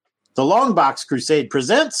The Longbox Crusade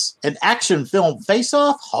presents an action film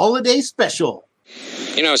face-off holiday special.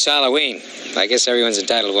 You know, it's Halloween. I guess everyone's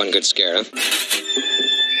entitled to one good scare, huh?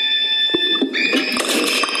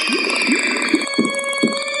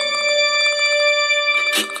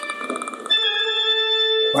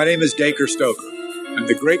 My name is Dacre Stoker. I'm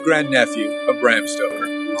the great-grandnephew of Bram Stoker,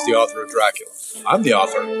 who's the author of Dracula. I'm the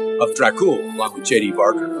author of Dracul, along with J.D.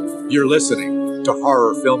 Barker. You're listening to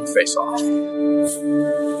Horror Film Face-Off.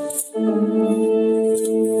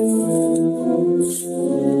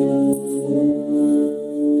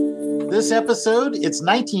 This episode, it's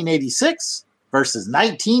 1986 versus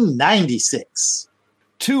 1996.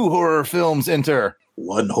 2 horror films enter.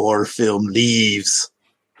 1 horror film leaves.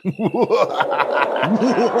 That's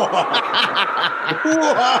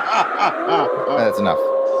enough.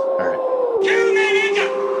 All right. 2 men enter,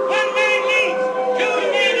 1 man leaves. 2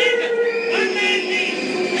 men enter, 1 man leaves.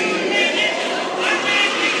 2 men enter, 1 man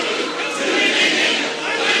leaves. 2 men enter,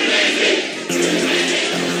 1 man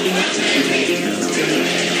leaves.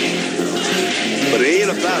 But it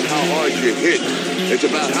ain't about how hard you hit. It's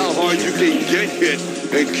about how hard you can get hit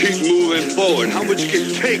and keep moving forward. How much you can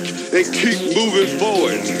take and keep moving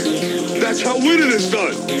forward. That's how winning is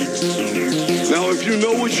done. Now, if you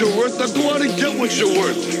know what you're worth, then go out and get what you're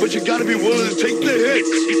worth. But you gotta be willing to take the hits.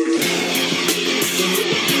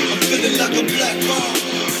 I'm feeling like a black ball.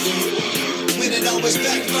 When it always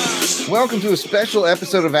backfires. Welcome to a special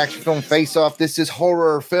episode of Action Film Face-Off. This is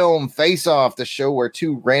Horror Film Face-Off, the show where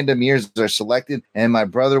 2 random years are selected, and my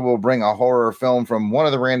brother will bring a horror film from one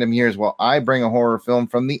of the random years while I bring a horror film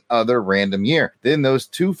from the other random year. Then those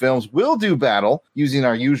 2 films will do battle using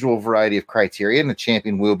our usual variety of criteria, and the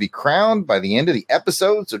champion will be crowned by the end of the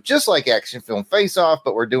episode. So just like Action Film Face-Off,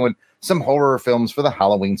 but we're doing some horror films for the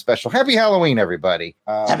Halloween special. Happy Halloween, everybody.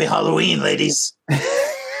 Happy Halloween, ladies.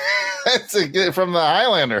 That's a good from the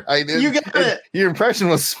Highlander. I did. You got it. Your impression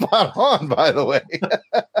was spot on, by the way.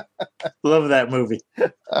 Love that movie.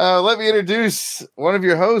 Let me introduce one of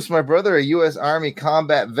your hosts, my brother, a U.S. Army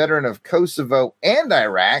combat veteran of Kosovo and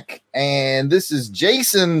Iraq. And this is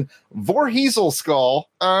Jason Voorheeselskull.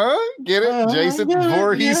 Get it? Jason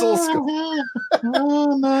Voorheeselskull.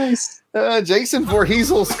 Oh, nice. Jason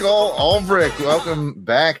Voorheeselskull Albrecht. Welcome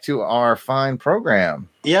back to our fine program.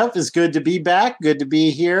 Yep, it's good to be back. Good to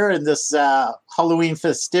be here in this Halloween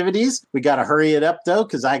festivities. We got to hurry it up, though,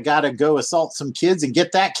 because I got to go assault some kids and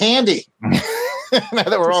get that candy. Now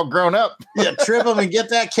that we're all grown up. Yeah, trip them and get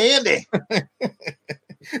that candy.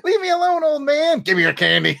 Leave me alone, old man. Give me your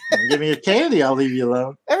candy. Give me your candy, I'll leave you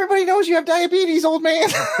alone. Everybody knows you have diabetes, old man.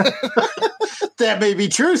 That may be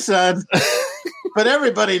true, son. But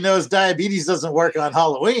everybody knows diabetes doesn't work on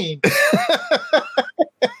Halloween.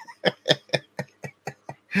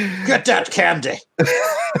 Get that candy.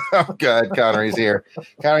 Oh, God, Connery's here.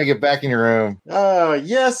 Connery, get back in your room. Oh,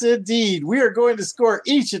 yes, indeed. We are going to score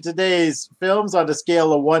each of today's films on a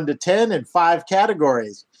scale of 1 to 10 in 5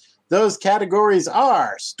 categories. Those categories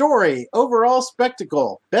are story, overall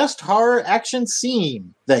spectacle, best horror action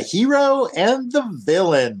scene, the hero, and the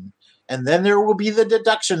villain. And then there will be the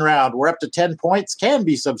deduction round, where up to 10 points can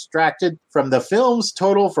be subtracted from the film's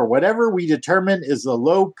total for whatever we determine is the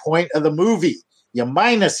low point of the movie. You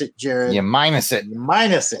minus it, Jared. You minus it. You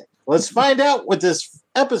minus it. Let's find out what this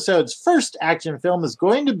episode's first action film is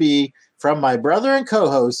going to be from my brother and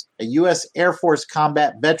co-host, a U.S. Air Force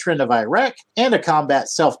combat veteran of Iraq and a combat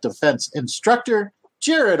self-defense instructor,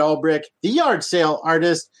 Jared Albrecht, the yard sale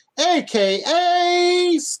artist,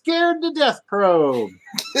 a.k.a. Scared to Death Probe.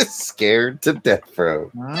 Scared to Death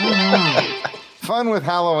Probe. Fun with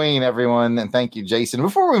Halloween, everyone, and thank you, Jason.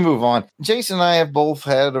 Before we move on, Jason and I have both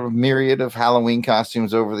had a myriad of Halloween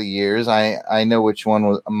costumes over the years. I know which one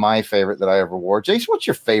was my favorite that I ever wore. Jason, what's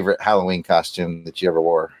your favorite Halloween costume that you ever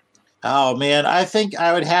wore? Oh, man, I think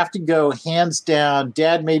I would have to go hands down.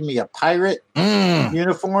 Dad made me a pirate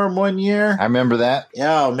uniform one year. I remember that.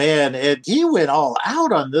 Oh, man, he went all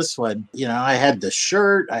out on this one. You know, I had the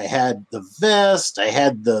shirt, I had the vest, I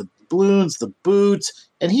had the balloons, the boots,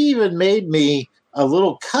 and he even made me a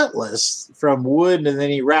little cutlass from wood, and then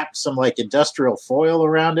he wrapped some like industrial foil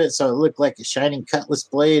around it so it looked like a shining cutlass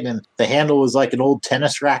blade, and the handle was like an old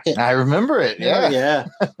tennis racket. I remember it. Yeah.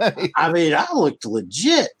 I mean, I looked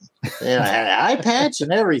legit. And I had an eye patch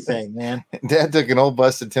and everything, man. Dad took an old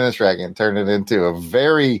busted tennis racket and turned it into a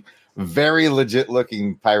very, very legit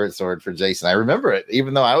looking pirate sword for Jason. I remember it,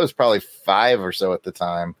 even though I was probably 5 or so at the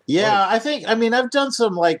time. Yeah, I've done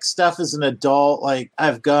some like stuff as an adult. Like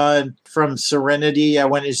I've gone from Serenity. I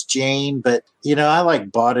went as Jane, but you know, I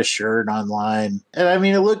like bought a shirt online and I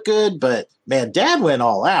mean, it looked good, but man, Dad went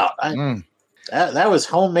all out. That was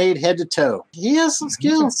homemade head to toe. He has some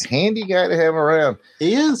skills. He's a handy guy to have around.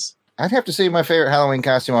 He is. I'd have to say my favorite Halloween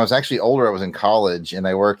costume. I was actually older. I was in college and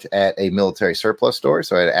I worked at a military surplus store.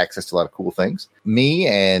 So I had access to a lot of cool things. Me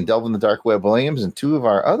and Delvin the Dark Web Williams and two of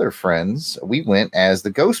our other friends, we went as the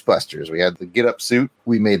Ghostbusters. We had the get up suit.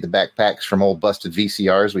 We made the backpacks from old busted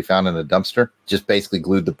VCRs we found in a dumpster. Just basically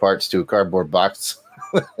glued the parts to a cardboard box.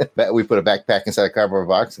 We put a backpack inside a cardboard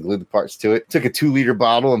box and glued the parts to it. Took a 2-liter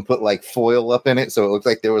bottle and put like foil up in it. So it looked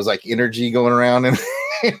like there was like energy going around in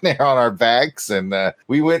there on our backs. And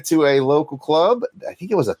we went to a local club. I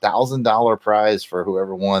think it was $1,000 prize for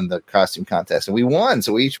whoever won the costume contest. And we won.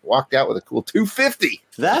 So we each walked out with a cool $250.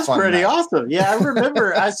 That's pretty awesome. Yeah, I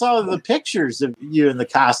remember I saw the pictures of you in the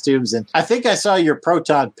costumes. And I think I saw your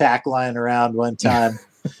proton pack lying around one time.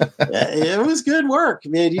 It was good work,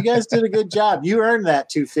 man. You guys did a good job. You earned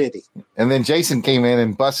that $250. And then Jason came in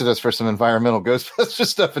and busted us for some environmental Ghostbuster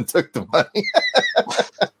stuff and took the money.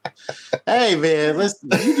 Hey, man, listen,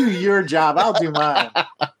 you do your job. I'll do mine.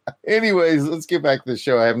 Anyways, let's get back to the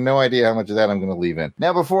show. I have no idea how much of that I'm going to leave in.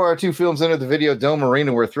 Now, before our two films enter the Video Dome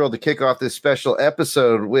Arena, we're thrilled to kick off this special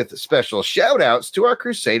episode with special shout-outs to our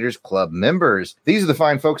Crusaders Club members. These are the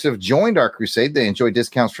fine folks who have joined our crusade. They enjoy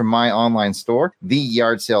discounts from my online store,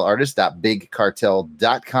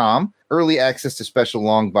 theyardsaleartist.bigcartel.com. Early access to special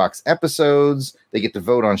long box episodes. They get to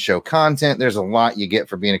vote on show content. There's a lot you get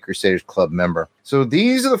for being a Crusaders Club member. So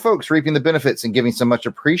these are the folks reaping the benefits and giving some much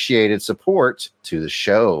appreciated support to the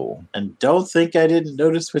show. And don't think I didn't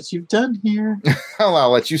notice what you've done here. Well,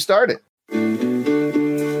 I'll let you start it.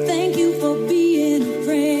 Thank you for being a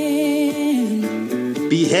friend.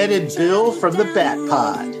 Beheaded Bill from the Bat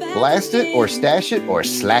Pod. Blast it or stash it or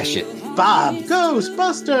slash it. Bob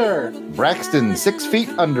Ghostbuster. Braxton 6 Feet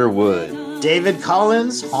Underwood. David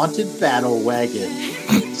Collins Haunted Battle Wagon.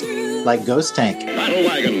 Like Ghost Tank. Battle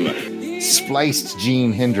wagon. Spliced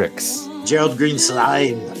Gene Hendricks. Gerald Green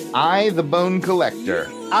Slime. I the Bone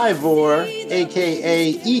Collector. Ivor,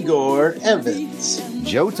 a.k.a. Igor Evans.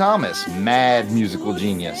 Joe Thomas, mad musical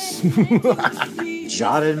genius.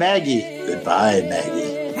 John and Maggie. Goodbye,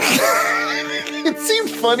 Maggie. It seemed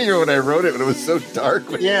funnier when I wrote it, but it was so dark.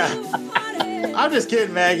 Yeah. I'm just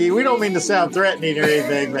kidding, Maggie. We don't mean to sound threatening or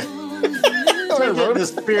anything, but I wrote the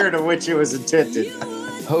spirit of which it was intended.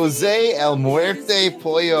 Jose El Muerte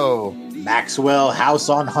Pollo. Maxwell House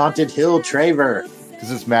on Haunted Hill Traver. This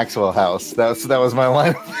is Maxwell House. That was my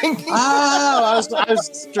line of thinking. I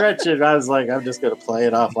was stretching. I was like, I'm just going to play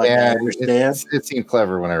it off like I understand. It seemed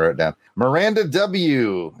clever when I wrote it down. Miranda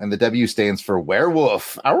W. And the W stands for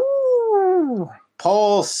werewolf. Ow.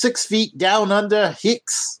 Paul 6 Feet Down Under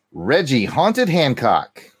Hicks. Reggie Haunted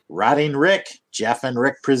Hancock. Rotting Rick. Jeff and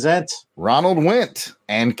Rick present. Ronald went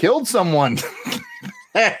and killed someone.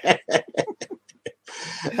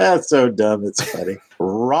 That's so dumb. It's funny.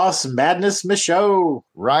 Ross Madness Michaud.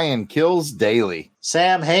 Ryan kills daily.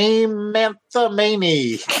 Sam Haim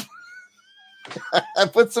Manthamani. I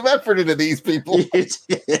put some effort into these people. You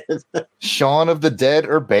did. Shaun of the Dead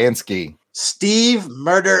Urbanski. Steve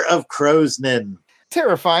Murder of Crosnan.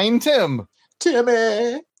 Terrifying Tim.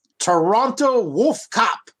 Timmy. Toronto Wolf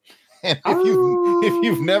Cop. And if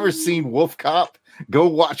you've never seen Wolf Cop, go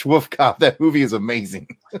watch Wolf Cop. That movie is amazing.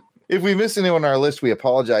 If we miss anyone on our list, we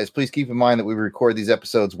apologize. Please keep in mind that we record these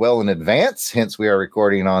episodes well in advance. Hence, we are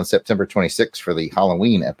recording on September 26th for the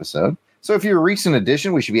Halloween episode. So if you're a recent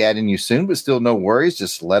addition, we should be adding you soon, but still no worries.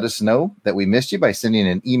 Just let us know that we missed you by sending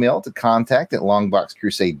an email to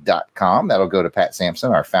contact@longboxcrusade.com. That'll go to Pat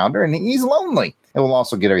Sampson, our founder, and he's lonely. And we'll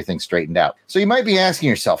also get everything straightened out. So you might be asking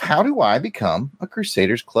yourself, how do I become a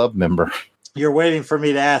Crusaders Club member? You're waiting for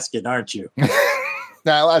me to ask it, aren't you?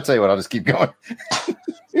 Now, I'll tell you what, I'll just keep going.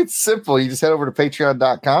 It's simple. You just head over to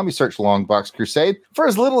patreon.com. You search Longbox Crusade. For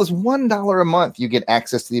as little as $1 a month, you get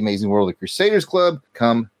access to the amazing world of Crusaders Club.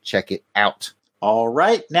 Come check it out. All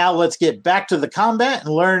right. Now let's get back to the combat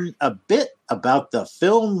and learn a bit about the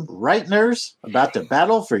film Reitners, about to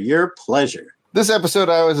battle for your pleasure. This episode,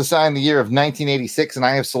 I was assigned the year of 1986, and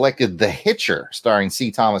I have selected The Hitcher, starring C.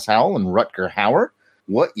 Thomas Howell and Rutger Hauer.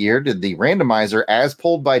 What year did the randomizer, as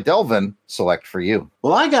pulled by Delvin, select for you?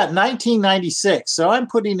 Well, I got 1996, so I'm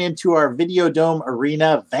putting into our Videodome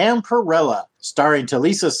Arena Vampirella, starring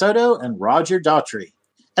Talisa Soto and Roger Daughtry.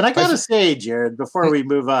 And I gotta say, Jared, before we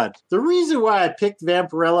move on, the reason why I picked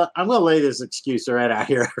Vampirella, I'm gonna lay this excuse right out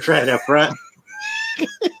here, right up front.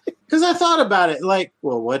 Because I thought about it, like,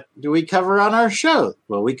 well, what do we cover on our show?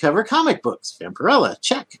 Well, we cover comic books, Vampirella,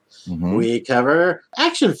 check. Mm-hmm. We cover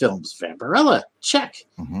action films, Vampirella, check.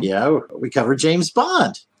 Mm-hmm. Yeah, we cover James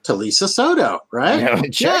Bond. Talisa Soto,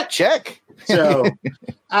 right? Check. So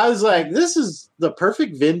I was like, this is the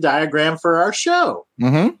perfect Venn diagram for our show.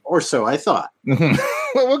 Mm-hmm. Or so I thought.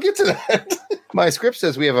 Well, we'll get to that. My script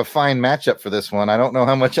says we have a fine matchup for this one. I don't know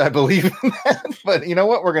how much I believe in that, but you know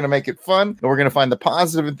what? We're going to make it fun, and we're going to find the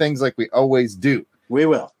positive in things like we always do. We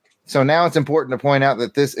will. So now it's important to point out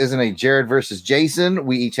that this isn't a Jared versus Jason.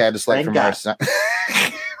 We each had to select Thank from our God. side.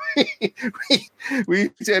 we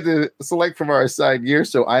each had to select from our side year,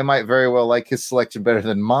 so I might very well like his selection better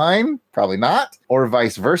than mine. Probably not, or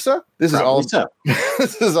vice versa. This Probably is all. so.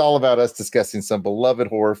 This is all about us discussing some beloved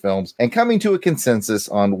horror films and coming to a consensus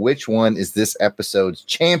on which one is this episode's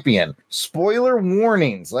champion. Spoiler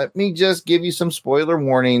warnings. Let me just give you some spoiler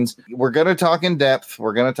warnings. We're going to talk in depth.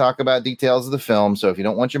 We're going to talk about details of the film. So if you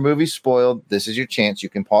don't want your movie spoiled, this is your chance. You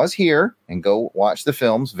can pause here and go watch the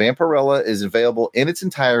films. Vampirella is available in its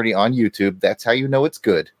entirety on YouTube. That's how you know it's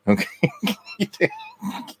good. Okay.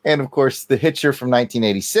 And of course, The Hitcher from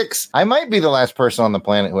 1986. I might be the last person on the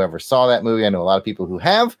planet who ever saw that movie. I know a lot of people who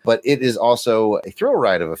have, but it is also a thrill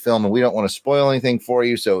ride of a film, and we don't want to spoil anything for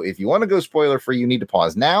you. So if you want to go spoiler free, you need to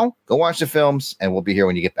pause now, go watch the films, and we'll be here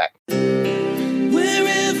when you get back.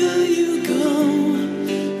 Wherever you go,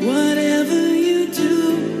 whatever you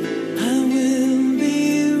do, I will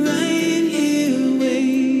be right here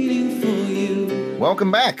waiting for you. Welcome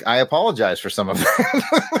back. I apologize for some of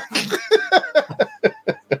that.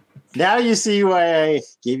 Now you see why I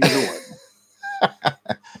gave you the word.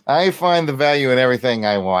 I find the value in everything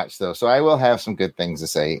I watch, though. So I will have some good things to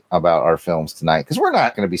say about our films tonight, because we're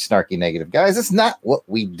not going to be snarky negative guys. It's not what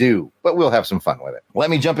we do, but we'll have some fun with it. Let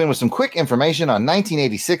me jump in with some quick information on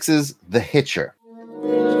 1986's The Hitcher.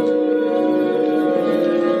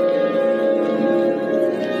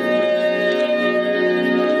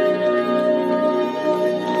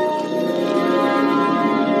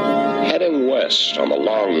 Heading west on the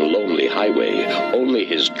long, lonely highway, only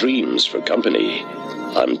his dreams for company.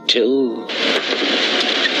 Until...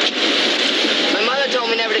 My mother told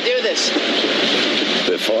me never to do this.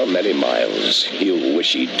 before many miles, he'll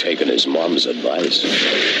wish he'd taken his mom's advice.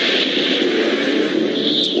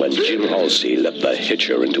 When Jim Halsey let the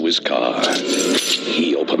Hitcher into his car,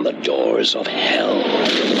 he opened the doors of hell.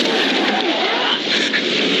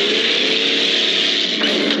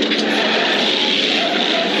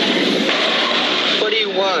 What do you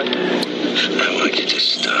want? I want you to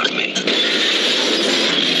stop me.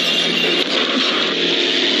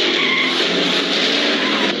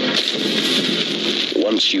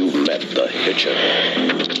 Once you've met the Hitcher,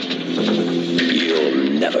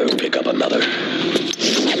 you'll never pick up another.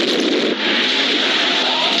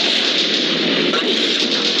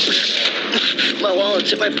 My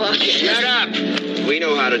wallet's in my pocket. Shut up! We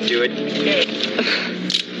know how to do it.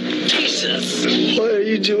 Jesus. Why are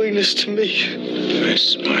you doing this to me? You're a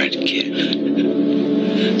smart kid.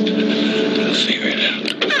 I'll figure it out.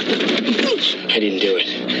 I didn't do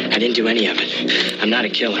it. I didn't do any of it. I'm not a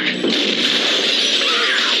killer.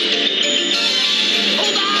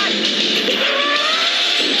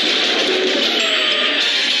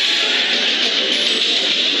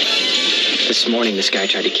 This morning, this guy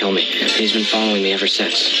tried to kill me. He's been following me ever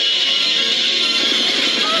since.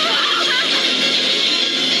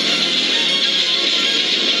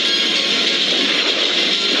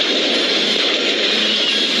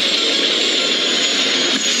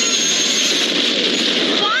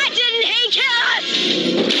 Why didn't he kill us?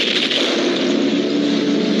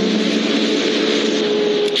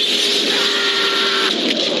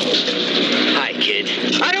 Hi, kid.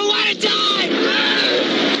 I don't want to die!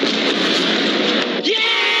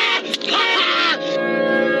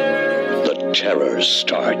 The terror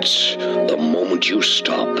starts the moment you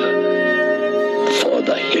stop for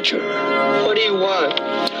the Hitcher. What do you want?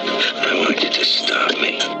 I want you to stop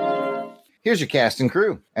me. Here's your cast and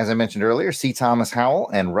crew. As I mentioned earlier, C. Thomas Howell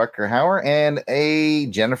and Rutger Hauer, and a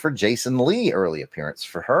Jennifer Jason Leigh early appearance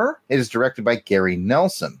for her. It is directed by Gary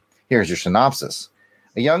Nelson. Here's your synopsis.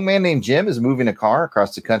 A young man named Jim is moving a car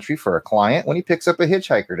across the country for a client when he picks up a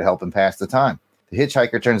hitchhiker to help him pass the time. The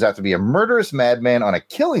hitchhiker turns out to be a murderous madman on a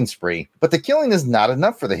killing spree, but the killing is not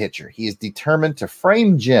enough for the Hitcher. He is determined to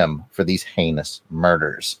frame Jim for these heinous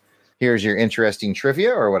murders. Here's your interesting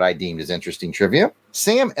trivia, or what I deemed as interesting trivia.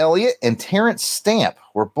 Sam Elliott and Terrence Stamp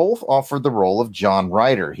were both offered the role of John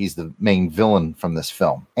Ryder. He's the main villain from this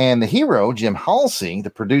film. And the hero, Jim Halsey, the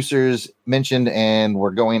producers mentioned and were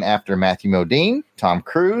going after Matthew Modine, Tom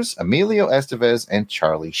Cruise, Emilio Estevez, and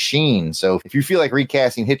Charlie Sheen. So if you feel like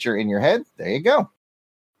recasting Hitcher in your head, there you go.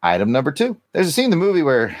 Item number 2. There's a scene in the movie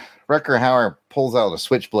where Rutger Hauer pulls out a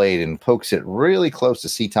switchblade and pokes it really close to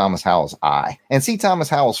C. Thomas Howell's eye. And C. Thomas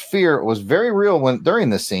Howell's fear was very real during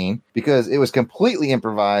this scene because it was completely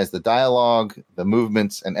improvised. The dialogue, the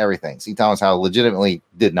movements, and everything. C. Thomas Howell legitimately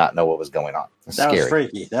did not know what was going on. That was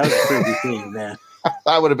freaky. That was a freaky thing, man.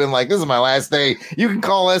 I would have been like, this is my last day. You can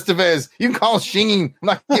call Estevez. You can call Sheen. I'm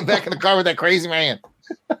not going to get back in the car with that crazy man.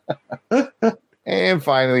 And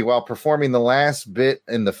finally, while performing the last bit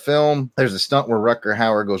in the film, there's a stunt where Rutger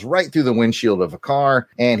Hauer goes right through the windshield of a car,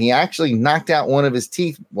 and he actually knocked out one of his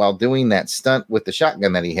teeth while doing that stunt with the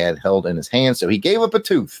shotgun that he had held in his hand, so he gave up a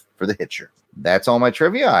tooth for the Hitcher. That's all my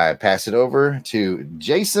trivia. I pass it over to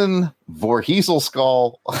Jason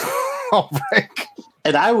Voorheesel-Skull.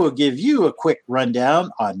 And I will give you a quick rundown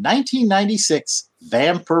on 1996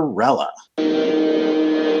 Vampirella.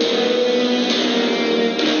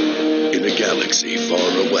 In a galaxy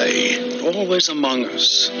far away, always among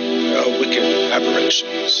us, are wicked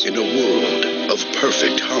aberrations. In a world of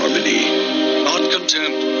perfect harmony, not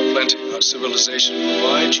content with plenty our civilization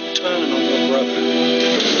provides, you turn on your brother.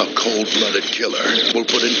 A cold-blooded killer will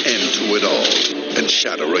put an end to it all and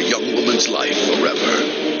shatter a young woman's life forever.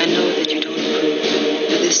 I know that you don't approve,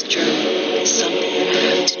 but this journey is something that I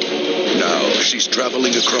have to do. Now she's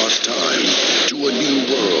traveling across time to a new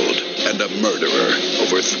world and a murderer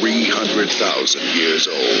over 300,000 years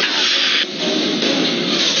old.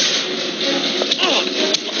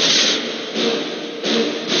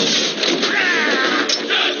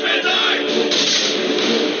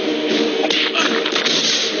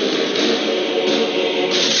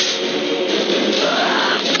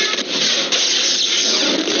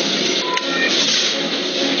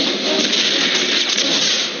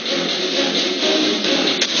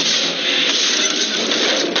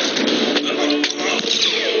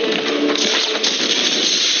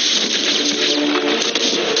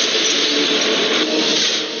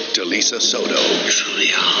 Lisa Soto.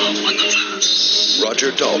 Truly are one of us.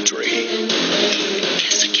 Roger Daltrey.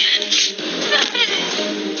 Guess again.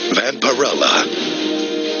 Vampirella.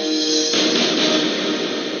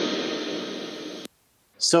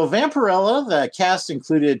 So Vampirella, the cast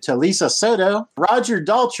included Talisa Soto, Roger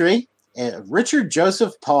Daltrey, and Richard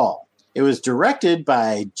Joseph Paul. It was directed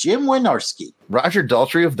by Jim Wynorski. Roger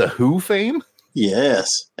Daltrey of The Who fame?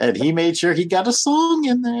 Yes, and he made sure he got a song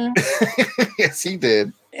in there. Yes, he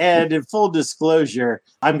did. And in full disclosure,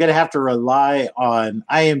 I'm going to have to rely on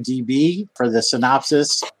IMDb for the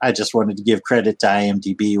synopsis. I just wanted to give credit to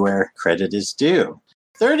IMDb where credit is due.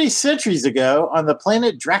 30 centuries ago, on the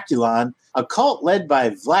planet Draculon, a cult led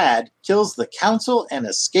by Vlad kills the council and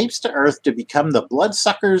escapes to Earth to become the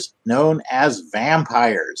bloodsuckers known as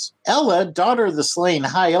vampires. Ella, daughter of the slain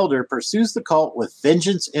High Elder, pursues the cult with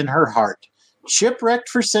vengeance in her heart. Shipwrecked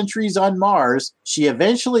for centuries on Mars, she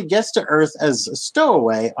eventually gets to Earth as a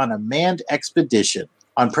stowaway on a manned expedition.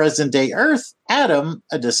 On present-day Earth, Adam,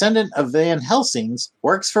 a descendant of Van Helsing's,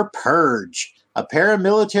 works for Purge, a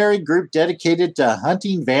paramilitary group dedicated to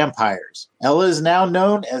hunting vampires. Ella is now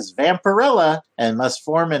known as Vampirella and must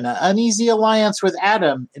form an uneasy alliance with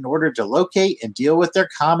Adam in order to locate and deal with their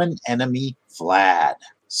common enemy, Vlad.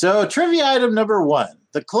 So, trivia item number 1.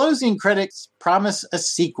 The closing credits promise a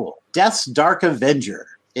sequel, Death's Dark Avenger.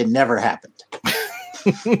 It never happened.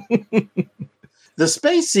 The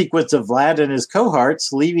space sequence of Vlad and his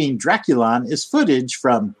cohorts leaving Draculon is footage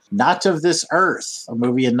from Not of This Earth, a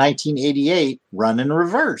movie in 1988, run in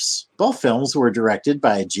reverse. Both films were directed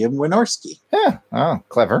by Jim Wynorski. Yeah, oh,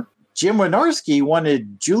 clever. Jim Wynorski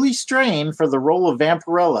wanted Julie Strain for the role of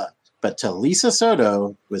Vampirella, but Talisa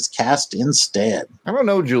Soto was cast instead. I don't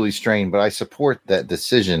know Julie Strain, but I support that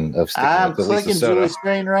decision of sticking I'm with clicking Talisa Soto. Julie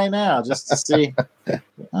Strain right now just to see.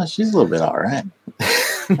 Oh, she's a little bit all right.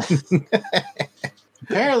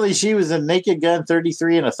 Apparently, she was in Naked Gun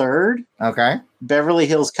 33 1/3. Okay. Beverly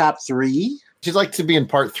Hills Cop 3. She'd like to be in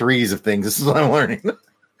part 3s of things. This is what I'm learning.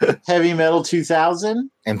 Heavy Metal 2000.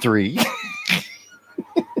 And 3.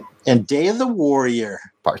 And Day of the Warrior.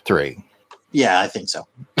 Part 3. Yeah, I think so.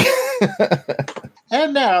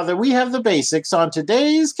 And now that we have the basics on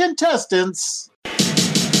today's contestants.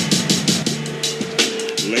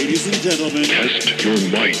 Ladies and gentlemen, Test your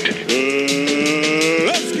might.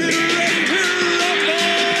 let's get ready to rumble!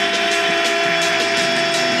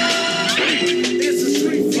 It's a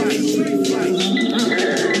street fight,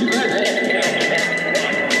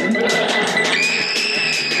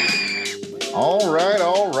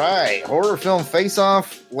 All right. Horror film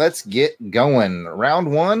face-off. Let's get going.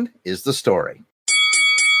 Round 1 is the story.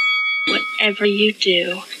 Whatever you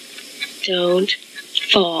do, don't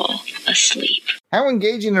fall asleep. How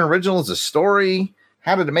engaging and original is the story?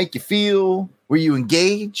 How did it make you feel? Were you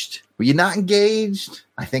engaged? Were you not engaged?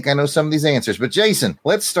 I think I know some of these answers. But Jason,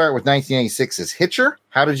 let's start with 1986's Hitcher.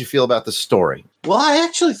 How did you feel about the story? Well, I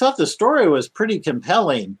actually thought the story was pretty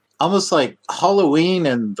compelling, almost like Halloween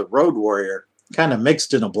and The Road Warrior, kind of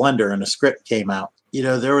mixed in a blender, and a script came out. You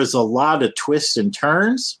know, there was a lot of twists and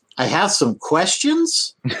turns. I have some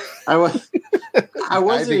questions. I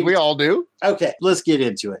think we all do. Okay, let's get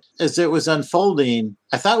into it. As it was unfolding,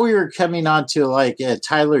 I thought we were coming on to like a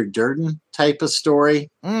Tyler Durden type of story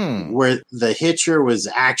where the hitcher was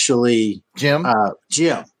actually Jim.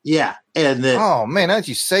 Jim, yeah. And then, oh man, now that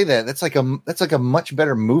you say that, that's like a much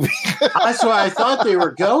better movie. that's why I thought they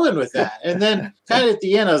were going with that. And then kind of at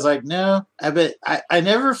the end, I was like, no, but I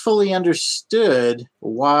never fully understood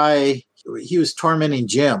why he was tormenting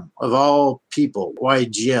Jim, of all people. Why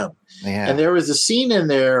Jim? Yeah. And there was a scene in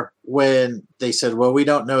there when they said, well, we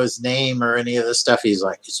don't know his name or any of the stuff. He's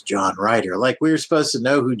like, it's John Ryder. Like, we were supposed to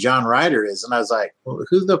know who John Ryder is. And I was like, well,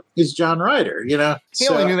 who is John Ryder? You know? He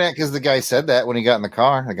only knew that because the guy said that when he got in the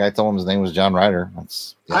car. The guy told him his name was John Ryder.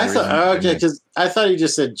 I thought, okay, because I thought he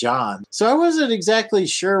just said John. So I wasn't exactly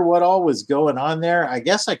sure what all was going on there. I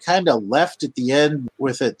guess I kind of left at the end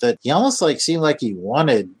with it that he almost like seemed like he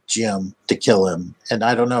wanted Jim to kill him. And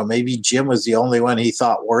I don't know, maybe Jim was the only one he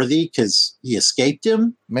thought worthy because he escaped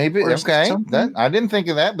him. Maybe. Okay. I didn't think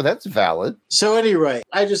of that, but that's valid. So anyway,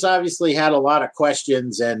 I just obviously had a lot of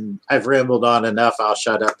questions and I've rambled on enough. I'll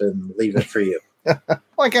shut up and leave it for you. Well,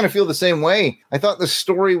 I kind of feel the same way. I thought the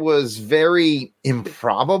story was very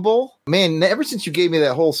improbable. Man, ever since you gave me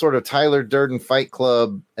that whole sort of Tyler Durden Fight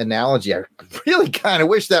Club analogy, I really kind of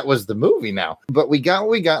wish that was the movie now. But we got what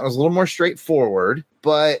we got. It was a little more straightforward.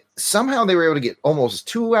 But somehow they were able to get almost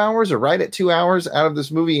 2 hours or right at 2 hours out of this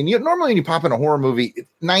movie. And normally when you pop in a horror movie,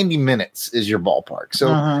 90 minutes is your ballpark. So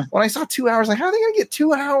when I saw 2 hours, like, how are they going to get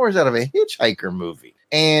 2 hours out of a hitchhiker movie?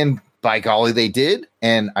 And by golly, they did.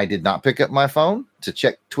 And I did not pick up my phone to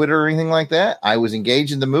check Twitter or anything like that. I was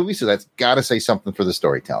engaged in the movie, so that's got to say something for the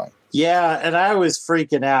storytelling. Yeah, and I was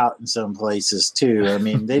freaking out in some places, too. I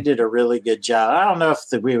mean, they did a really good job. I don't know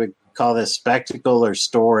if we would call this spectacle or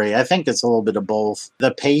story. I think it's a little bit of both.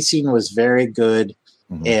 The pacing was very good,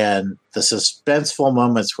 and the suspenseful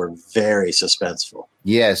moments were very suspenseful.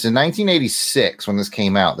 Yes, in 1986, when this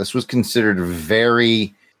came out, this was considered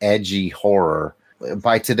very edgy horror.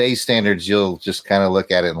 By today's standards, you'll just kind of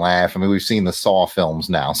look at it and laugh. I mean, we've seen the Saw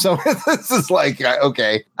films now. So this is like,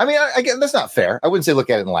 okay. I mean, again, that's not fair. I wouldn't say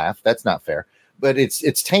look at it and laugh. That's not fair. But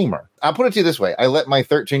it's tamer. I'll put it to you this way. I let my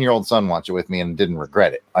 13-year-old son watch it with me and didn't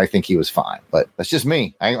regret it. I think he was fine. But that's just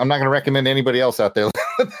me. I'm not going to recommend anybody else out there.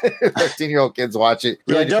 13-year-old kids watch it.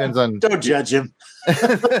 Really depends on. Don't judge him.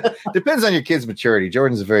 Depends on your kid's maturity.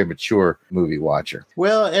 Jordan's a very mature movie watcher.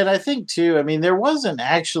 Well, and I think, too, I mean, there wasn't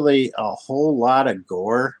actually a whole lot of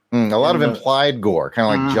gore. A lot of implied gore,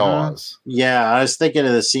 kind of like Jaws. Yeah, I was thinking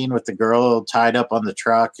of the scene with the girl tied up on the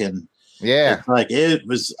truck and yeah, like it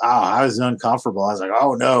was. I was uncomfortable. I was like,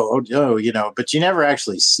 "Oh no, you know." But you never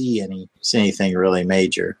actually see anything really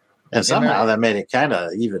major, and somehow that made it kind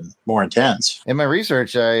of even more intense. In my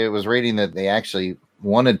research, I was reading that they actually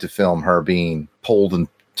wanted to film her being pulled in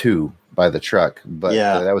two by the truck, but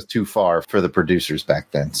that was too far for the producers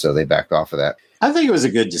back then, so they backed off of that. I think it was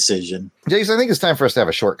a good decision. Jason, I think it's time for us to have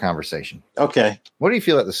a short conversation. Okay. What do you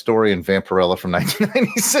feel about the story in Vampirella from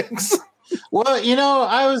 1996? Well, you know,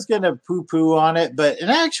 I was going to poo-poo on it, but in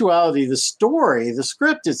actuality, the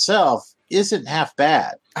script itself isn't half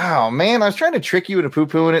bad. Oh, man, I was trying to trick you into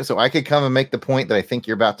poo-pooing it so I could come and make the point that I think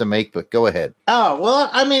you're about to make, but go ahead. Oh, well,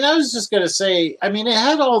 I mean, I was just going to say, I mean, it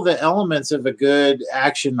had all the elements of a good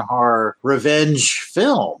action horror revenge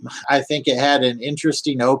film. I think it had an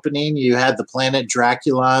interesting opening. You had the planet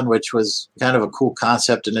Draculon, which was kind of a cool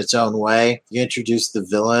concept in its own way. You introduced the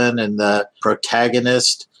villain and the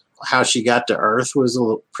protagonist. How she got to Earth was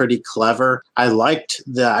pretty clever. I liked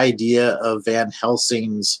the idea of Van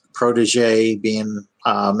Helsing's protege being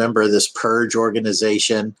a member of this Purge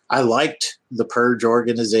organization. I liked the Purge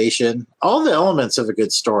organization. All the elements of a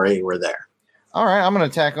good story were there. All right, I'm going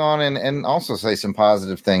to tack on and also say some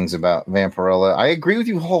positive things about Vampirella. I agree with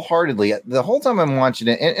you wholeheartedly. The whole time I'm watching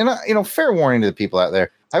it, and fair warning to the people out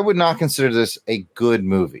there, I would not consider this a good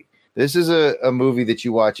movie. This is a movie that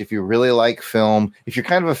you watch if you really like film, if you're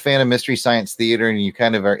kind of a fan of Mystery Science Theater and you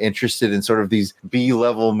kind of are interested in sort of these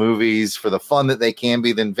B-level movies for the fun that they can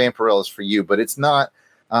be, then Vampirella is for you. But it's not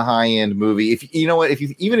a high-end movie. Even if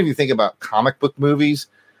you think about comic book movies,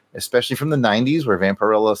 especially from the 90s where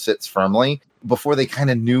Vampirella sits firmly, before they kind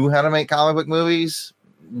of knew how to make comic book movies,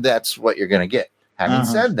 that's what you're going to get. Having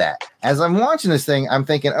said that, as I'm watching this thing, I'm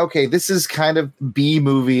thinking, okay, this is kind of B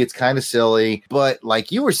movie. It's kind of silly. But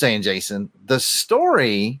like you were saying, Jason, the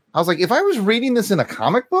story, I was like, if I was reading this in a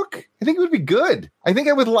comic book, I think it would be good. I think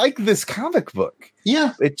I would like this comic book.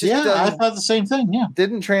 Yeah. It just I thought the same thing. Yeah.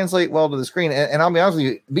 Didn't translate well to the screen. And I'll be honest with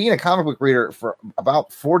you, being a comic book reader for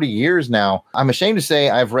about 40 years now, I'm ashamed to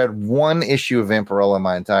say I've read one issue of Vampirella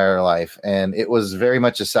my entire life. And it was very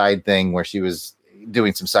much a side thing where she was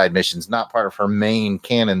doing some side missions, not part of her main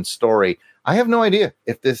canon story. I have no idea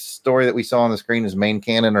if this story that we saw on the screen is main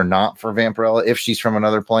canon or not for Vampirella, if she's from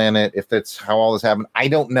another planet, if that's how all this happened. I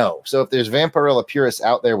don't know. So if there's Vampirella purists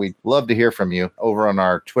out there, we'd love to hear from you over on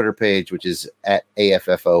our Twitter page, which is at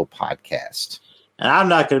AFFO Podcast. And I'm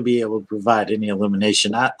not going to be able to provide any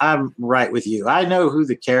illumination. I'm right with you. I know who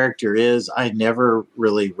the character is. I never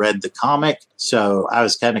really read the comic, so I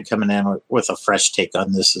was kind of coming in with a fresh take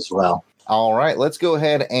on this as well. All right, let's go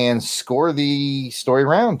ahead and score the story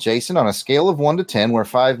round. Jason, on a scale of 1 to 10, where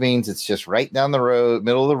 5 means it's just right down the road,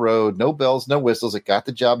 middle of the road, no bells, no whistles. It got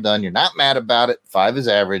the job done. You're not mad about it. 5 is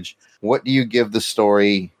average. What do you give the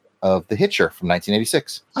story of The Hitcher from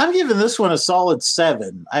 1986? I'm giving this one a solid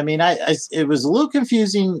 7. I mean, it was a little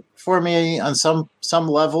confusing for me on some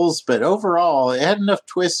levels, but overall, it had enough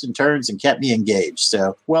twists and turns and kept me engaged.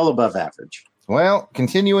 So well above average. Well,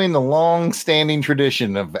 continuing the long-standing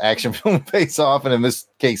tradition of action film face-off, and in this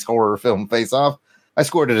case, horror film face-off, I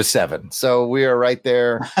scored it a 7. So we are right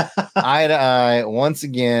there, eye to eye. Once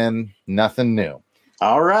again, nothing new.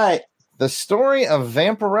 All right. The story of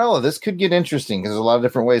Vampirella. This could get interesting because there's a lot of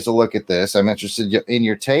different ways to look at this. I'm interested in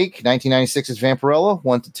your take. 1996 is Vampirella,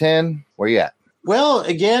 1 to 10. Where you at? Well,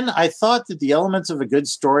 again, I thought that the elements of a good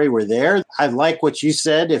story were there. I like what you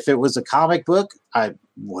said. If it was a comic book, I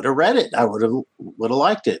would have read it. I would have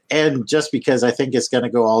liked it. And just because I think it's going to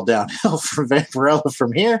go all downhill for Vampirella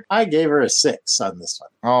from here, I gave her a 6 on this one.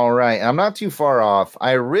 All right. I'm not too far off.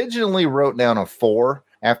 I originally wrote down a 4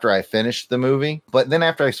 after I finished the movie. But then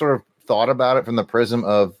after I sort of thought about it from the prism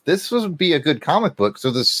of this would be a good comic book, so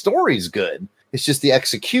the story's good. It's just the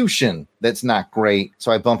execution that's not great.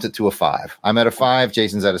 So I bumped it to a 5. I'm at a 5.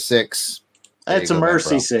 Jason's at a 6. It's a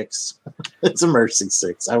mercy 6. It's a mercy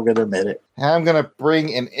 6. I'm going to admit it. I'm going to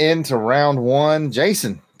bring an end to round 1.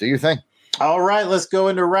 Jason, do your thing. All right, let's go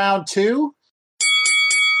into round 2.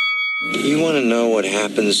 You want to know what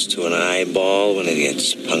happens to an eyeball when it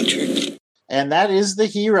gets punctured? And that is The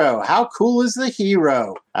Hero. How cool is The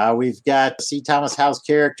Hero? We've got C. Thomas Howell's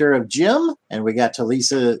character of Jim, and we got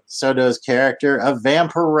Talisa Soto's character of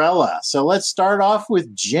Vampirella. So let's start off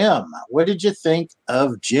with Jim. What did you think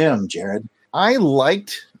of Jim, Jared? I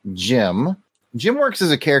liked Jim. Jim works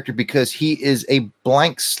as a character because he is a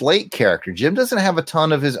blank slate character. Jim doesn't have a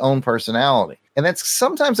ton of his own personality. And that's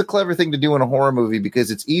sometimes a clever thing to do in a horror movie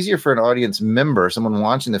because it's easier for an audience member, someone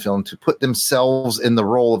watching the film, to put themselves in the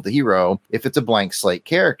role of the hero if it's a blank slate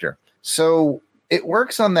character. So it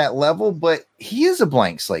works on that level, but he is a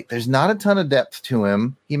blank slate. There's not a ton of depth to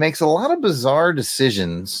him. He makes a lot of bizarre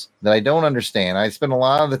decisions that I don't understand. I spend a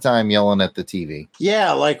lot of the time yelling at the TV.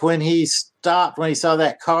 Yeah, like when he stopped, when he saw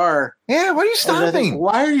that car. Yeah, why are you stopping?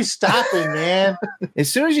 Why are you stopping, man?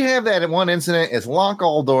 As soon as you have that one incident, it's lock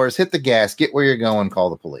all doors, hit the gas, get where you're going, call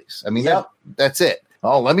the police. I mean, that's it.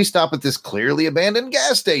 Oh, let me stop at this clearly abandoned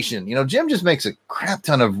gas station. You know, Jim just makes a crap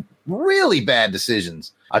ton of really bad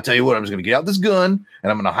decisions. I'll tell you what, I'm just going to get out this gun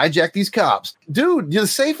and I'm going to hijack these cops. Dude, the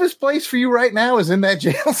safest place for you right now is in that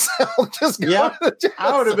jail cell. Just go to the jail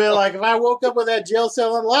I would have been like, if I woke up with that jail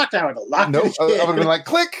cell unlocked, I would have locked it. I would have been like,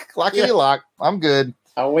 click, lockety lock. I'm good.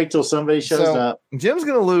 I'll wait till somebody shows up. Jim's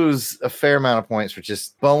going to lose a fair amount of points for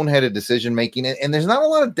just boneheaded decision making, and there's not a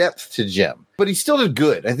lot of depth to Jim, but he still did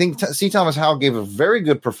good. I think C. Thomas Howell gave a very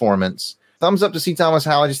good performance. Thumbs up to C. Thomas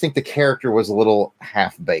Howell. I just think the character was a little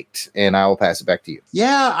half-baked, and I will pass it back to you.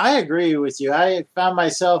 Yeah, I agree with you. I found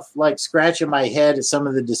myself like scratching my head at some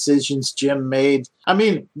of the decisions Jim made. I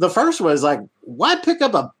mean, the first was like, why pick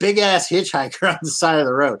up a big-ass hitchhiker on the side of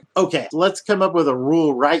the road? Okay, let's come up with a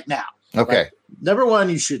rule right now. Okay. Like, number one,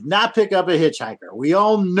 you should not pick up a hitchhiker. We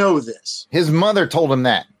all know this. His mother told him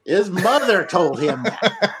that. His mother told him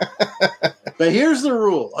that. But here's the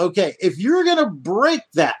rule. Okay, if you're going to break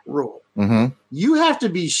that rule, you have to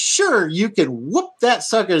be sure you can whoop that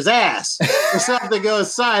sucker's ass if something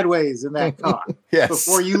goes sideways in that car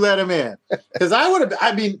before you let him in. Because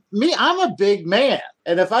I'm a big man.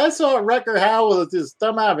 And if I saw Rucker Howell with his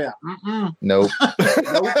thumb out, I'd be like, nope.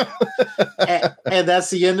 Nope. And that's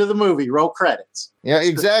the end of the movie. Roll credits. Yeah,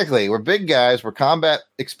 exactly. We're big guys. We're combat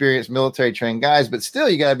experienced, military trained guys, but still,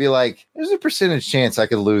 you got to be like, there's a percentage chance I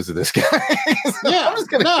could lose to this guy. Yeah, I'm just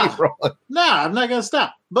going to keep rolling. No, I'm not going to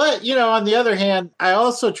stop. But, on the other hand, I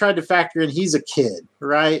also tried to factor in he's a kid,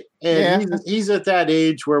 right? And he's at that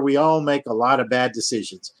age where we all make a lot of bad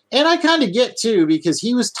decisions. And I kind of get, too, because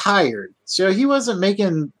he was tired. So he wasn't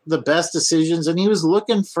making the best decisions, and he was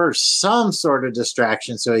looking for some sort of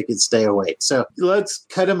distraction so he could stay awake. So let's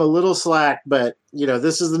cut him a little slack, but,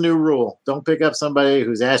 this is the new rule. Don't pick up somebody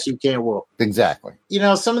whose ass you can't whoop. Exactly.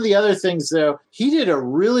 Some of the other things, though, he did a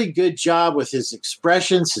really good job with his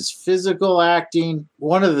expressions, his physical acting.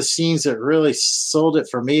 One of the scenes that really sold it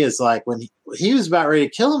for me is like when he was about ready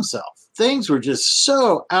to kill himself. Things were just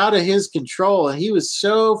so out of his control, and he was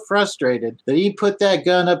so frustrated that he put that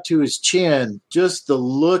gun up to his chin. Just the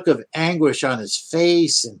look of anguish on his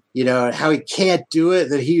face, and how he can't do it,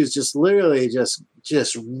 that he was just literally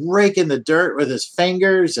just raking the dirt with his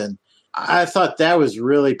fingers. And I thought that was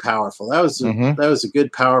really powerful. That was a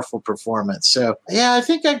good, powerful performance. So yeah, I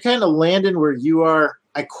think I kind of landed where you are.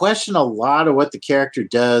 I question a lot of what the character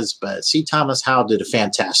does, but C. Thomas Howell did a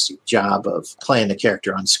fantastic job of playing the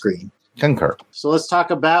character on screen. Concur. So let's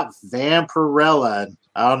talk about Vampirella.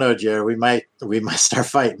 I don't know, Jared. We might start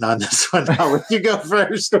fighting on this one. I'll let you go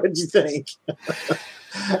first. What do you think?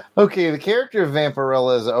 Okay, the character of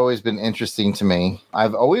Vampirella has always been interesting to me.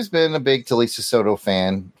 I've always been a big Talisa Soto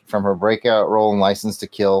fan from her breakout role in License to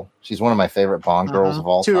Kill. She's one of my favorite Bond girls of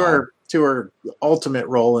all time. To her ultimate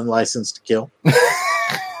role in License to Kill.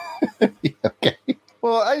 Okay.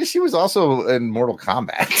 Well, she was also in Mortal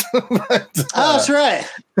Kombat. That's right.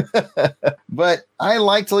 But I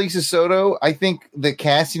like Talisa Soto. I think the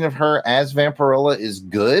casting of her as Vampirella is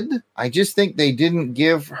good. I just think they didn't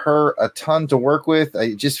give her a ton to work with.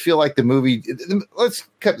 I just feel like the movie, let's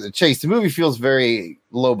cut to the chase. The movie feels very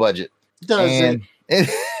low budget. Does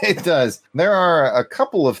it does. There are a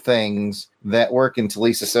couple of things that work in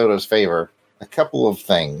Talisa Soto's favor. A couple of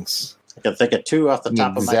things. I can think of two off the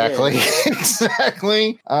top of my head.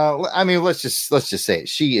 Exactly. I mean, let's just say it.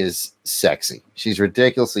 She is sexy. She's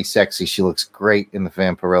ridiculously sexy. She looks great in the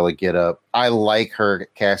Vampirella getup. I like her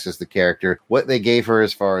cast as the character. What they gave her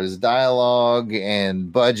as far as dialogue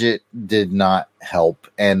and budget did not help.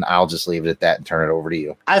 And I'll just leave it at that and turn it over to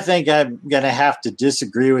you. I think I'm going to have to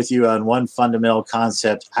disagree with you on one fundamental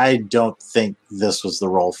concept. I don't think this was the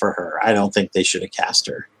role for her. I don't think they should have cast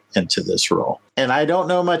her into this role. And I don't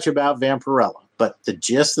know much about Vampirella, but the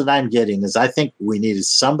gist that I'm getting is I think we needed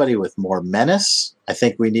somebody with more menace. I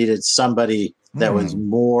think we needed somebody that was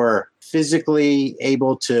more physically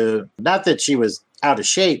able to, not that she was out of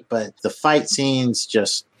shape, but the fight scenes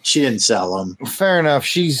just, she didn't sell them. Fair enough.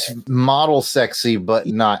 She's model sexy, but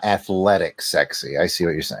not athletic sexy. I see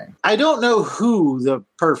what you're saying. I don't know who the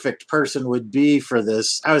perfect person would be for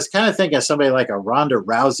this. I was kind of thinking of somebody like a Ronda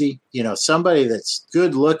Rousey, somebody that's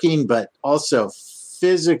good looking, but also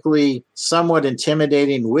physically somewhat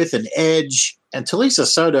intimidating with an edge. And Talisa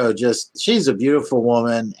Soto she's a beautiful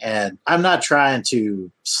woman, and I'm not trying to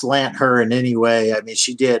slant her in any way. I mean,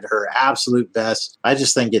 she did her absolute best. I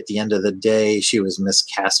just think at the end of the day, she was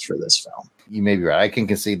miscast for this film. You may be right. I can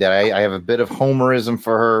concede that. I have a bit of homerism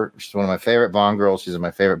for her. She's one of my favorite Bond girls. She's in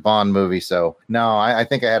my favorite Bond movie. So, no, I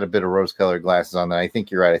think I had a bit of rose-colored glasses on that. I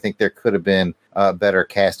think you're right. I think there could have been better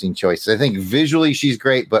casting choices. I think visually she's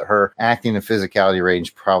great, but her acting and physicality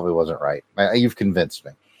range probably wasn't right. You've convinced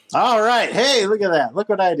me. All right. Hey, look at that. Look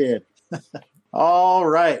what I did. All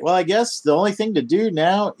right. Well, I guess the only thing to do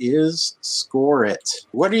now is score it.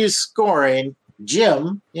 What are you scoring,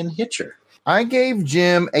 Jim, in Hitcher? I gave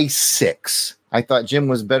Jim a 6. I thought Jim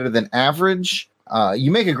was better than average.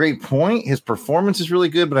 You make a great point. His performance is really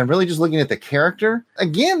good, but I'm really just looking at the character.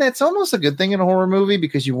 Again, that's almost a good thing in a horror movie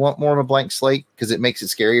because you want more of a blank slate because it makes it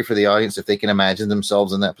scarier for the audience if they can imagine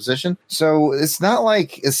themselves in that position. So it's not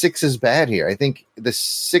like a 6 is bad here. I think the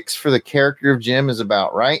 6 for the character of Jim is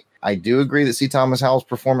about right. I do agree that C. Thomas Howell's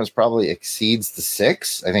performance probably exceeds the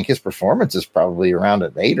 6. I think his performance is probably around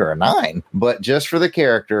an 8 or a 9. But just for the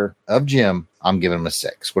character of Jim, I'm giving him a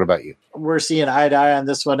 6. What about you? We're seeing eye to eye on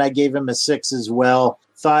this one. I gave him a 6 as well.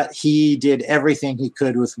 Thought he did everything he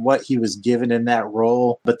could with what he was given in that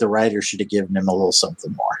role, but the writer should have given him a little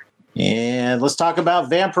something more. And let's talk about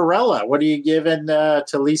Vampirella. What are you giving to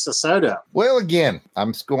Talisa Soto? Well, again,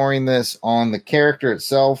 I'm scoring this on the character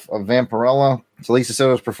itself of Vampirella. Talisa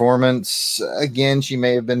Soto's performance, again, she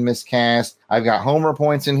may have been miscast. I've got Homer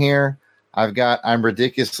points in here. I'm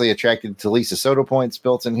ridiculously attracted to Talisa Soto points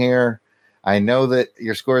built in here. I know that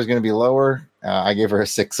your score is going to be lower. I gave her a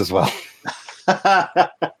 6 as well.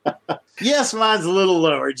 Yes, mine's a little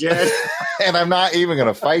lower, Jared. And I'm not even going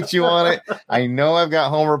to fight you on it. I know I've got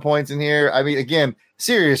homer points in here. I mean, again,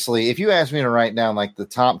 seriously, if you ask me to write down like the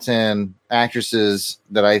top 10 actresses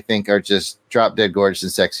that I think are just drop dead gorgeous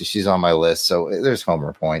and sexy, she's on my list. So there's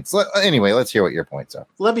homer points. Anyway, let's hear what your points are.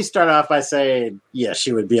 Let me start off by saying, yeah,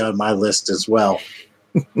 she would be on my list as well.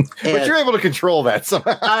 But you're able to control that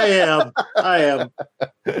somehow. I am.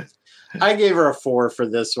 I gave her a 4 for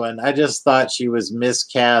this one. I just thought she was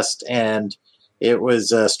miscast, and it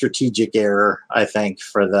was a strategic error, I think,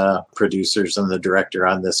 for the producers and the director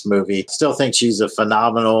on this movie. Still think she's a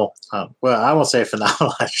phenomenal, well, I won't say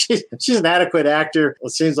phenomenal. She's an adequate actor.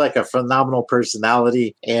 It seems like a phenomenal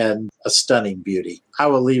personality and a stunning beauty. I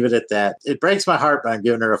will leave it at that. It breaks my heart, but I'm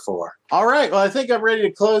giving her a 4. All right. Well, I think I'm ready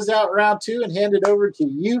to close out round 2 and hand it over to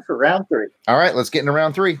you for round 3. All right, let's get into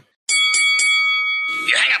round 3. You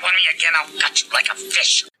hang up on me again, I'll cut you like a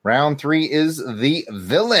fish. Round 3 is the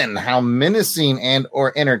villain. How menacing and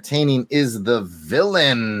or entertaining is the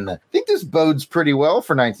villain? I think this bodes pretty well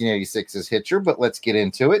for 1986's Hitcher, but let's get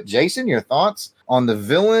into it. Jason, your thoughts on the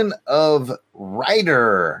villain of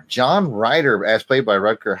Ryder, John Ryder, as played by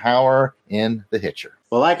Rutger Hauer in The Hitcher?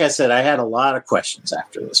 Well, like I said, I had a lot of questions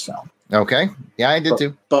after this film. Okay. Yeah, I did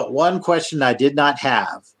too. But one question I did not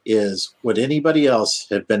have is, would anybody else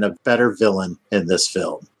have been a better villain in this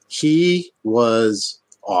film? He was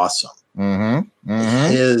awesome.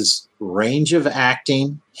 His range of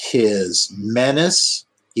acting, his menace,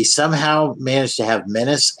 he somehow managed to have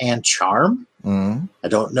menace and charm. I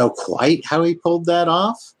don't know quite how he pulled that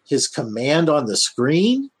off. His command on the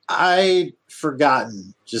screen, I'd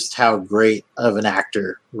forgotten just how great of an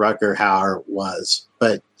actor Rutger Hauer was,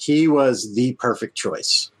 but he was the perfect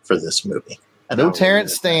choice for this movie. No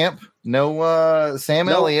Terrence Stamp, no Sam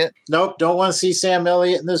Elliott. Nope, don't want to see Sam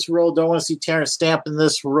Elliott in this role. Don't want to see Terrence Stamp in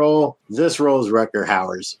this role. This role is Rutger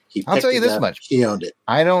Hauer's. I'll tell you this much. He owned it.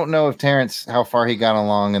 I don't know if Terrence, how far he got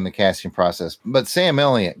along in the casting process, but Sam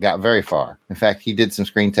Elliott got very far. In fact, he did some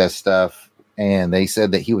screen test stuff, and they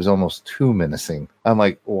said that he was almost too menacing. I'm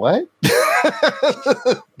like, what?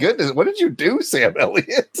 Goodness, what did you do, Sam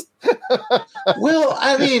Elliott? Well,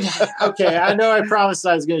 I mean, okay, I know I promised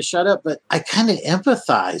I was going to shut up, but I kind of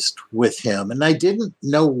empathized with him, and I didn't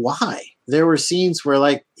know why. There were scenes where,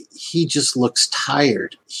 like, he just looks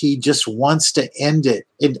tired. He just wants to end it.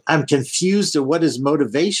 And I'm confused at what his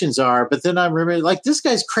motivations are, but then I remember, like, this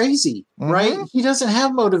guy's crazy, right? He doesn't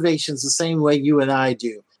have motivations the same way you and I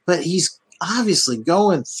do, but he's obviously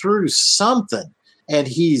going through something, and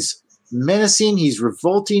he's menacing, he's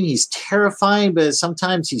revolting, he's terrifying, but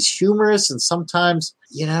sometimes he's humorous, and sometimes,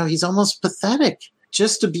 you know, he's almost pathetic.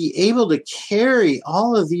 Just to be able to carry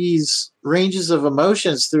all of these ranges of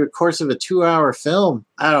emotions through the course of a 2-hour film,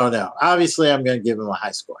 I don't know. Obviously, I'm going to give him a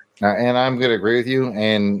high score. And I'm going to agree with you,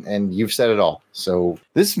 and you've said it all. So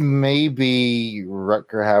this may be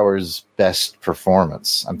Rutger Hauer's best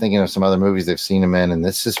performance. I'm thinking of some other movies I've seen him in, and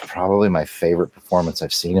this is probably my favorite performance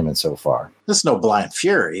I've seen him in so far. This is no Blind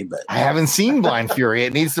Fury, but I haven't seen Blind Fury.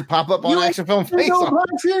 It needs to pop up on Action Film Face Off.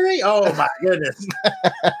 Blind Fury? Oh my goodness!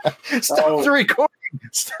 Stop the recording!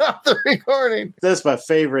 Stop the recording! That's my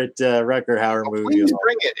favorite Rutger Hauer movie. Please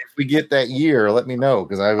bring it if we get that year. Let me know,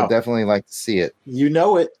 because I would definitely like to see it. You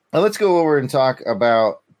know it. Now let's go over and talk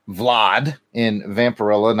about Vlad in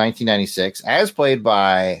Vampirella 1996, as played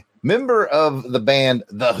by member of the band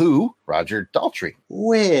The Who, Roger Daltrey.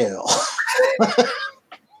 Well,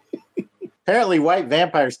 apparently white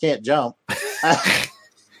vampires can't jump.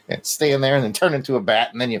 Stay in there and then turn into a bat,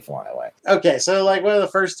 and then you fly away. Okay, so like one of the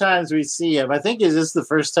first times we see him, I think is this the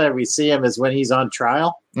first time we see him is when he's on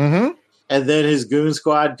trial. And then his goon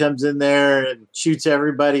squad comes in there and shoots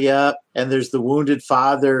everybody up. And there's the wounded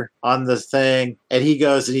father on the thing. And he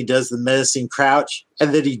goes and he does the menacing crouch.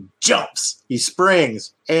 And then he jumps. He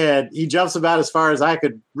springs. And he jumps about as far as I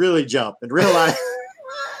could really jump in real life.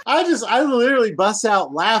 I literally bust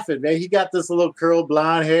out laughing, man. He got this little curled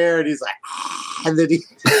blonde hair. And he's like, and then he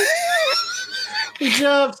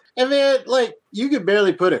jumps. And then, like, you could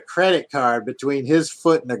barely put a credit card between his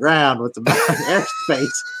foot and the ground with the airspace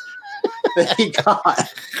that he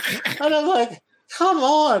got. And I'm like, come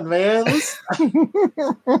on, man. And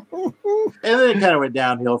then it kind of went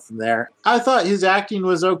downhill from there. I thought his acting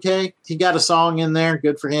was okay. He got a song in there.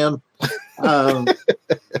 Good for him.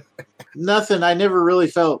 Nothing. I never really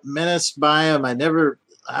felt menaced by him. I never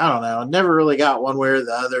really got one way or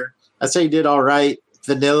the other. I'd say he did all right.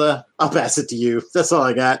 Vanilla. I'll pass it to you. That's all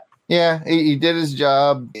I got. Yeah, he did his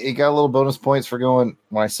job. He got a little bonus points for going.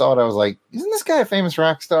 When I saw it, I was like, isn't this guy a famous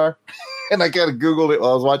rock star? And I kind of Googled it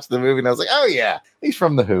while I was watching the movie, and I was like, oh, yeah, he's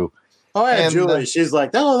from The Who. Oh, yeah, And, Julie. She's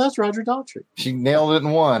like, oh, that's Roger Daltrey. She nailed it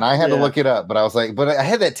in one. I had to Yeah. look it up, but I was like, but I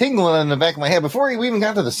had that tingling in the back of my head before we even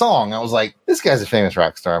got to the song. I was like, this guy's a famous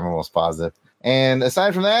rock star. I'm almost positive. And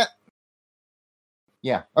aside from that,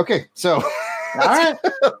 yeah. Okay. So All right.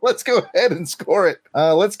 let's go ahead and score it.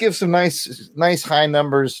 Let's give some nice high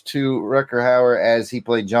numbers to Rutger Hauer as he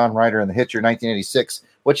played John Ryder in The Hitcher 1986.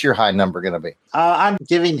 What's your high number going to be? I'm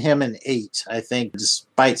giving him an 8. I think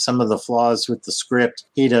despite some of the flaws with the script,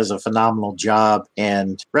 he does a phenomenal job.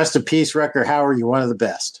 And rest in peace, Rutger Hauer. You're one of the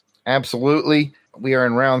best. Absolutely. We are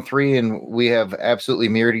in round 3, and we have absolutely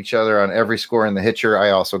mirrored each other on every score in The Hitcher.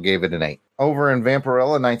 I also gave it an 8. Over in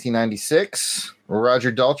Vampirella 1996,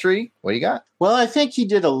 Roger Daltrey, what do you got? Well, I think he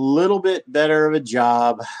did a little bit better of a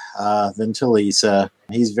job than Talisa.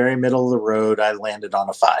 He's very middle of the road. I landed on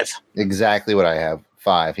a 5. Exactly what I have.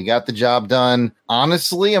 5. He got the job done.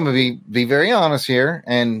 Honestly, I'm going to be very honest here,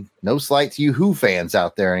 and no slight to you Who fans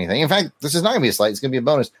out there or anything. In fact, this is not going to be a slight. It's going to be a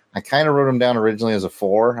bonus. I kind of wrote him down originally as a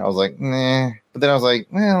 4. I was like, nah. But then I was like,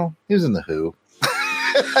 well, he was in the Who.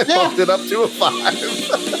 I bumped it up to a 5.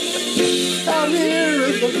 I'm here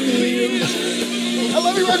in the fields. I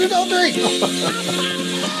love you, Roger Daltrey.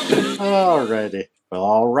 Alrighty. Well,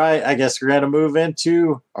 all right. I guess we're going to move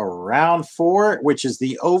into a round 4, which is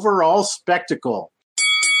the overall spectacle.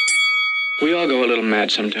 We all go a little mad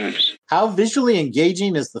sometimes. How visually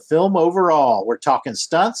engaging is the film overall? We're talking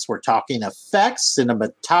stunts, we're talking effects,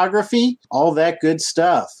 cinematography, all that good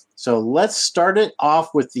stuff. So let's start it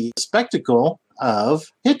off with the spectacle of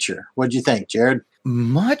Hitcher. What'd you think, Jared?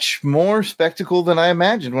 Much more spectacle than I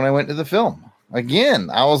imagined when I went to the film. Again,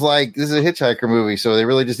 I was like, this is a hitchhiker movie, so they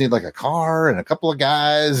really just need like a car and a couple of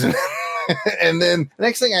guys. And then the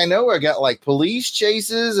next thing I know, I got like police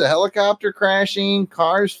chases, a helicopter crashing,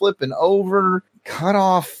 cars flipping over, cut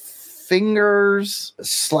off fingers,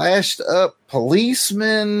 slashed up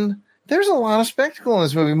policemen. There's a lot of spectacle in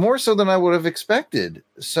this movie, more so than I would have expected.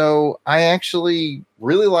 So I actually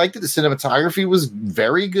really liked it. The cinematography was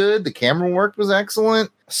very good. The camera work was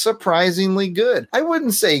excellent. Surprisingly good. I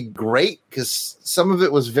wouldn't say great because some of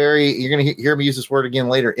it was you're going to hear me use this word again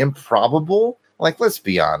later, improbable. Like, let's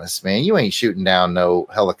be honest, man. You ain't shooting down no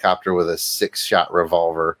helicopter with a 6-shot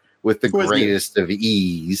revolver with the greatest of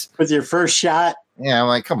ease. With your first shot? Yeah, I'm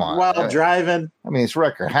like, come on. While driving? I mean, it's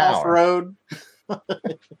Rutger Hauer. Off-road?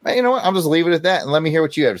 But you know what? I'll just leave it at that and let me hear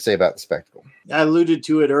what you have to say about the spectacle. I alluded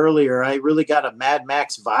to it earlier. I really got a Mad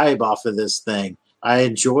Max vibe off of this thing. I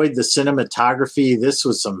enjoyed the cinematography. This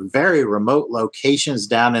was some very remote locations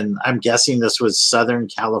down in, I'm guessing this was Southern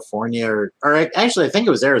California, or actually, I think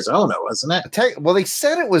it was Arizona, wasn't it? Well, they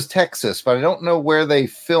said it was Texas, but I don't know where they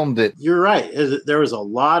filmed it. You're right. There was a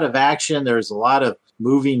lot of action. There was a lot of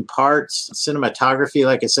moving parts. Cinematography,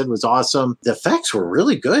 like I said, was awesome. The effects were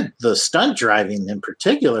really good. The stunt driving in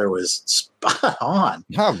particular was spot on.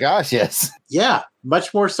 Oh, gosh, yes. Yeah,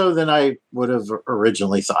 much more so than I would have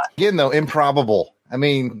originally thought. Again, though, improbable. I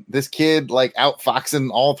mean, this kid, like, outfoxing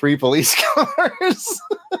all 3 police cars.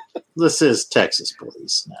 This is Texas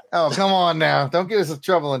police now. Oh, come on now. Don't get us in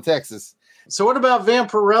trouble in Texas. So what about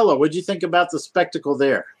Vampirella? What'd you think about the spectacle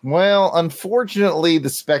there? Well, unfortunately, the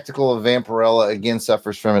spectacle of Vampirella, again,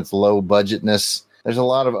 suffers from its low budgetness. There's a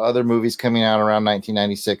lot of other movies coming out around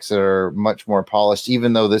 1996 that are much more polished,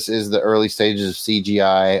 even though this is the early stages of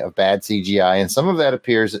CGI, of bad CGI, and some of that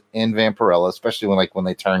appears in Vampirella, especially when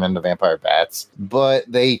they turn into vampire bats.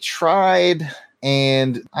 But they tried,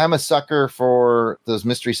 and I'm a sucker for those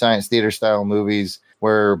Mystery Science Theater style movies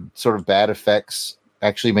where sort of bad effects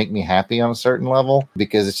actually make me happy on a certain level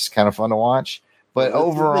because it's just kind of fun to watch. But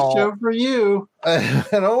overall, the show for you.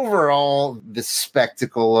 And overall, the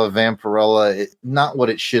spectacle of Vampirella, not what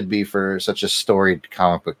it should be for such a storied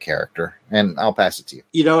comic book character. And I'll pass it to you.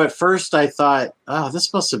 You know, at first I thought, oh,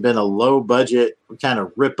 this must have been a low budget kind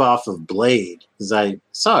of rip off of Blade, because I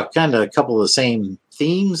saw kind of a couple of the same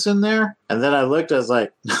themes in there. And then I looked, I was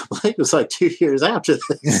like, Blade was like 2 years after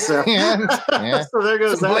this. So, yeah. So there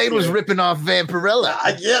goes so Blade was ripping off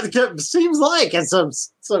Vampirella. Yeah, it seems like in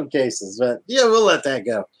some cases, but yeah, we'll let that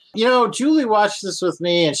go. You know, Julie watched this with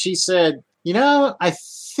me and she said, you know, I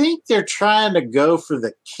think they're trying to go for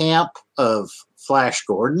the camp of Flash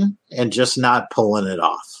Gordon and just not pulling it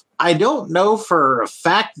off. I don't know for a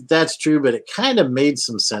fact that that's true, but it kind of made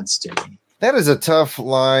some sense to me. That is a tough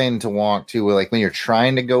line to walk to. Like when you're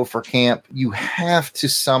trying to go for camp, you have to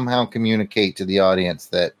somehow communicate to the audience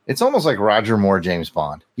that it's almost like Roger Moore, James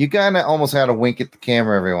Bond. You kind of almost have to wink at the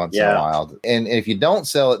camera every once in a while. And if you don't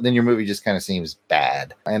sell it, then your movie just kind of seems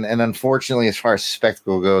bad. And unfortunately, as far as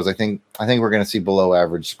spectacle goes, I think we're going to see below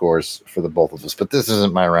average scores for the both of us. But this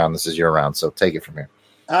isn't my round. This is your round. So take it from here.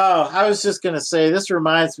 Oh, I was just going to say, this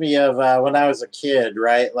reminds me of when I was a kid,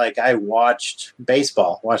 right? Like I watched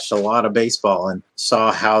a lot of baseball and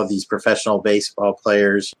saw how these professional baseball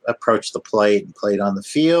players approached the plate and played on the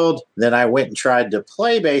field. Then I went and tried to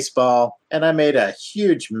play baseball and I made a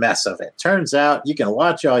huge mess of it. Turns out you can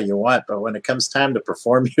watch all you want, but when it comes time to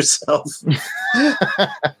perform yourself.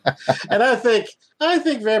 And I think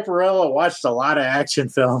Vampirella watched a lot of action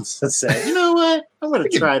films and said, you know what? I'm going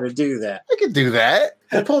to try to do that. I could do that.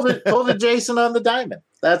 And pulled a Jason on the diamond.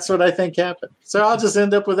 That's what I think happened. So I'll just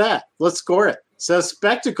end up with that. Let's score it. So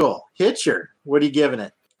Spectacle, Hitcher, what are you giving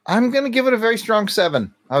it? I'm going to give it a very strong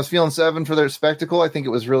 7. I was feeling 7 for their Spectacle. I think it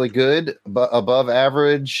was really good, but above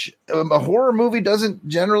average. A horror movie doesn't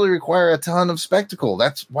generally require a ton of spectacle.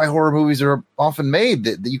 That's why horror movies are often made,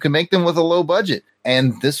 that you can make them with a low budget.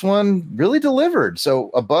 And this one really delivered. So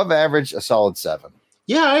above average, a solid 7.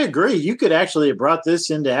 Yeah, I agree. You could actually have brought this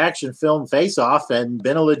into Action Film Face Off and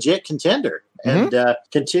been a legit contender. And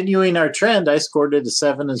continuing our trend, I scored it a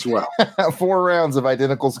 7 as well. 4 rounds of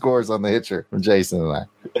identical scores on the Hitcher from Jason and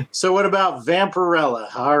I. So what about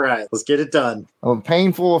Vampirella? All right, let's get it done.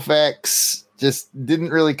 Painful effects just didn't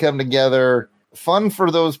really come together. Fun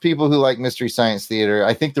for those people who like Mystery Science Theater.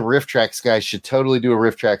 I think the Riff Tracks guys should totally do a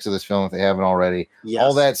Riff Tracks of this film if they haven't already. Yes.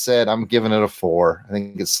 All that said, I'm giving it a 4. I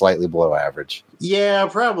think it's slightly below average. Yeah,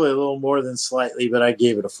 probably a little more than slightly, but I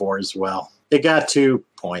gave it a 4 as well. It got 2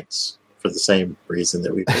 points for the same reason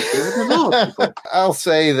that we picked. I'll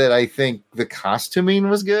say that I think the costuming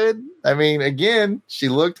was good. I mean, again, she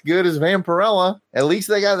looked good as Vampirella. At least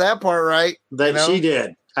they got that part right. She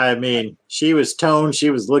did. I mean, she was toned. She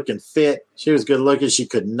was looking fit. She was good looking. She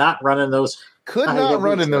could not run in those.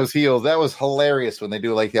 Those heels. That was hilarious when they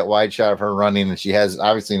do like that wide shot of her running and she has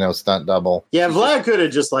obviously no stunt double. Yeah, Vlad could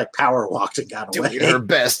have just like power walked and got away. Doing her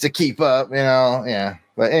best to keep up, Yeah.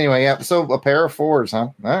 But anyway, yeah. So a pair of 4s, huh?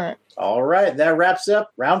 All right. All right. That wraps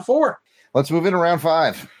up round 4. Let's move into round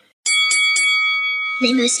 5.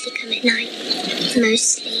 They mostly come at night.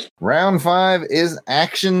 Mostly. Round 5 is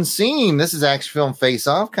action scene. This is Action Film Face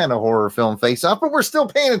Off, kind of horror film face off, but we're still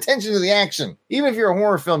paying attention to the action. Even if you're a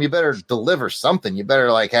horror film, you better deliver something. You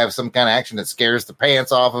better like have some kind of action that scares the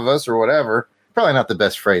pants off of us or whatever. Probably not the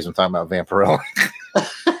best phrase when talking about Vampirella.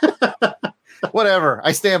 Whatever.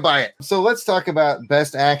 I stand by it. So let's talk about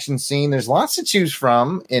best action scene. There's lots to choose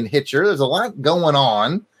from in Hitcher. There's a lot going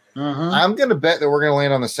on. I'm going to bet that we're going to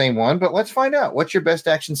land on the same one, but let's find out. What's your best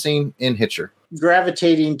action scene in Hitcher?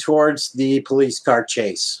 Gravitating towards the police car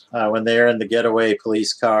chase when they're in the getaway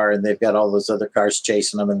police car and they've got all those other cars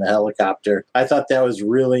chasing them in the helicopter. I thought that was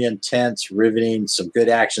really intense, riveting, some good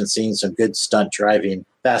action scenes, some good stunt driving.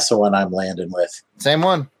 That's the one I'm landing with. Same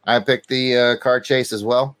one. I picked the car chase as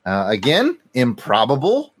well. Again,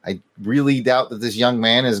 improbable. I really doubt that this young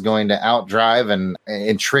man is going to outdrive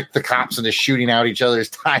and trick the cops into shooting out each other's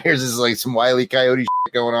tires. This is like some Wile E. Coyote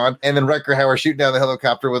shit going on. And then Rutger Hauer shooting down the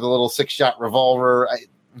helicopter with a little 6-shot revolver.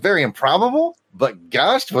 Very improbable, but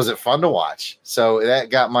gosh, was it fun to watch. So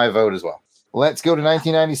that got my vote as well. Let's go to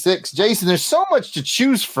 1996. Jason, there's so much to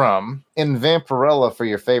choose from in Vampirella for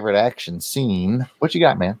your favorite action scene. What you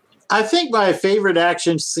got, man? I think my favorite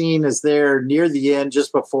action scene is there near the end,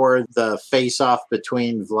 just before the face-off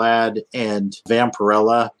between Vlad and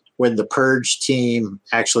Vampirella, when the Purge team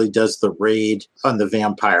actually does the raid on the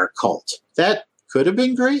vampire cult. That could have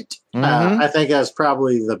been great. I think that's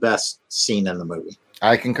probably the best scene in the movie.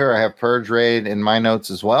 I concur. I have Purge raid in my notes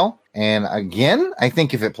as well. And again, I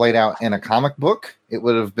think if it played out in a comic book, it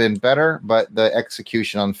would have been better, but the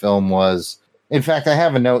execution on film was... In fact, I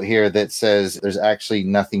have a note here that says there's actually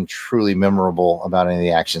nothing truly memorable about any of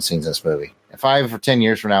the action scenes in this movie. 5 or 10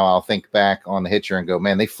 years from now, I'll think back on the Hitcher and go,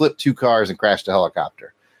 man, they flipped 2 cars and crashed a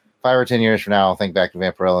helicopter. 5 or 10 years from now, I'll think back to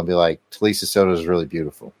Vampirella and be like, Talisa Soto is really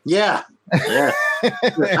beautiful. Yeah. Yeah.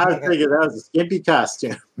 I was thinking that was a skimpy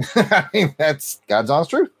costume. I mean, that's God's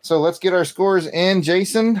honest truth. So let's get our scores in.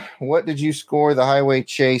 Jason, what did you score the highway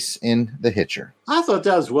chase in The Hitcher? I thought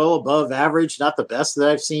that was well above average. Not the best that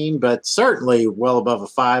I've seen, but certainly well above a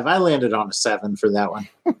 5. I landed on a 7 for that one.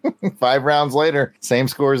 5 rounds later, same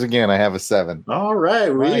scores again. I have a 7. All right.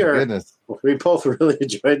 Goodness. We both really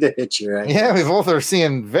enjoyed The Hitcher. Right? Yeah, we both are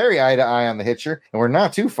seeing very eye to eye on The Hitcher, and we're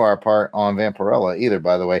not too far apart on Vampirella either,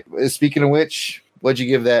 by the way. Speaking of which, what'd you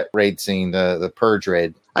give that raid scene, the Purge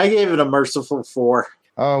raid? I gave it a merciful 4.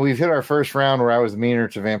 Oh, we've hit our first round where I was meaner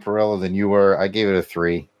to Vampirella than you were. I gave it a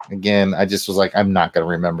 3. Again, I just was like, I'm not going to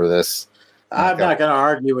remember this. I'm not going to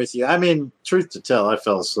argue with you. I mean, truth to tell, I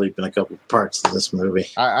fell asleep in a couple parts of this movie.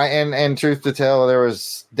 And truth to tell, there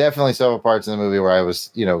was definitely several parts in the movie where I was,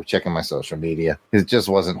 checking my social media. It just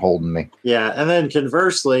wasn't holding me. Yeah, and then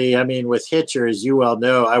conversely, I mean, with Hitcher, as you well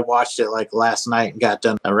know, I watched it like last night and got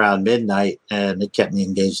done around midnight, and it kept me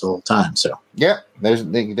engaged the whole time. So yeah, there's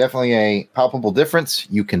definitely a palpable difference.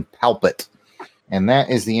 You can palp it. And that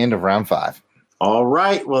is the end of round 5. All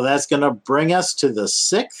right. Well, that's going to bring us to the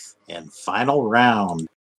 6th and final round.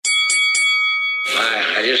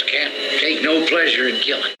 I just can't take no pleasure in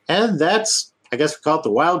killing. And that's, I guess we call it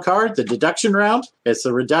the wild card, the deduction round. It's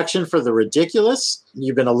the reduction for the ridiculous.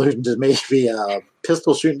 You've been alluding to maybe a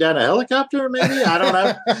pistol shooting down a helicopter, maybe? I don't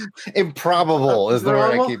know. Improbable is the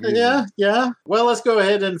word I keep using. Yeah. Well, let's go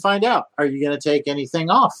ahead and find out. Are you going to take anything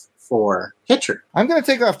off for Hitcher? I'm going to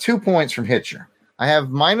take off 2 points from Hitcher. I have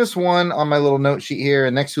 -1 on my little note sheet here,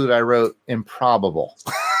 and next to it I wrote improbable.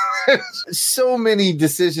 So many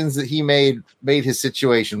decisions that he made his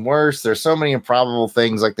situation worse. There's so many improbable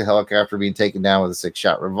things, like the helicopter being taken down with a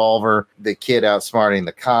 6-shot revolver, the kid outsmarting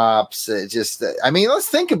the cops. Let's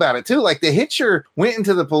think about it too. Like, the Hitcher went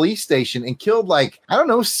into the police station and killed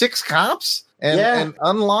 6 cops. And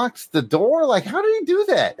unlocked the door? Like, how did he do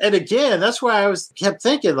that? And again, that's why I kept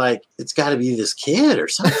thinking, like, it's got to be this kid or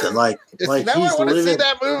something. Like now he's I want to see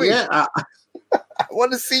that movie. Yeah, I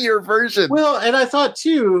want to see your version. Well, and I thought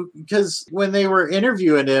too, because when they were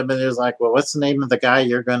interviewing him, and it was like, well, what's the name of the guy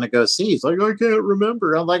you're going to go see? He's like, I can't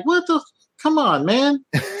remember. I'm like, what the? Come on, man.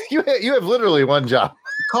 You have literally one job.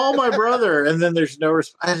 Call my brother, and then there's no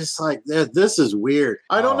response. I just like, this is weird.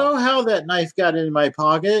 I don't know how that knife got in my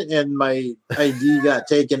pocket and my ID got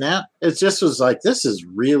taken out. It just was like, this is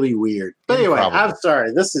really weird. But anyway, I'm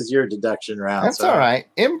sorry. This is your deduction round. That's all right.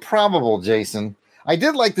 Improbable, Jason. I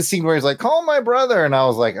did like the scene where he's like, call my brother. And I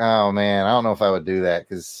was like, oh, man, I don't know if I would do that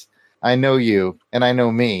because I know you and I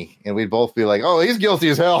know me. And we'd both be like, oh, he's guilty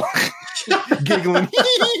as hell. Giggling.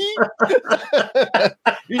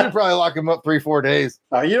 You should probably lock him up 3-4 days.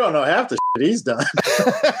 Oh, you don't know half the shit he's done.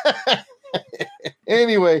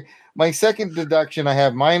 Anyway, my second deduction, I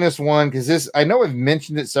have -1 because this, I know I've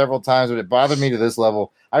mentioned it several times, but it bothered me to this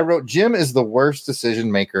level. I wrote, Jim is the worst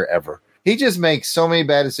decision maker ever. He just makes so many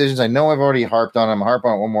bad decisions. I know I've already harped on him. I'll harp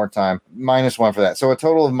on it one more time. -1 for that. So a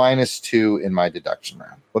total of -2 in my deduction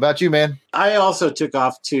round. What about you, man? I also took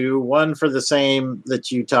off 2. One for the same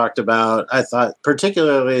that you talked about. I thought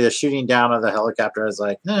particularly the shooting down of the helicopter, I was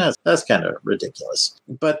like, that's kind of ridiculous.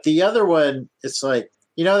 But the other one, it's like,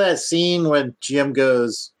 you know that scene when Jim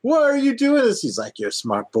goes, why are you doing this? He's like, you're a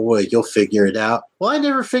smart boy. You'll figure it out. Well, I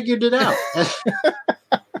never figured it out.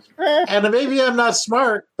 And maybe I'm not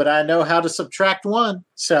smart, but I know how to subtract 1.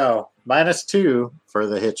 So -2 for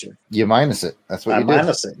the Hitcher. You minus it. That's what you do.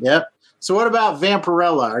 Minus it. Yep. So what about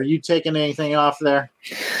Vampirella? Are you taking anything off there?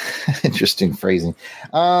 Interesting phrasing.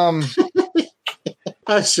 I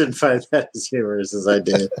shouldn't find that as humorous as I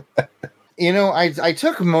did. I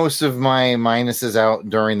took most of my minuses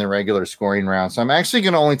out during the regular scoring round, so I'm actually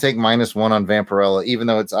going to only take -1 on Vampirella, even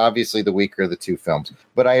though it's obviously the weaker of the 2 films.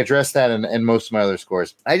 But I addressed that in most of my other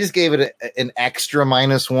scores. I just gave it an extra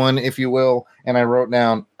 -1, if you will, and I wrote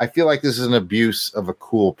down, I feel like this is an abuse of a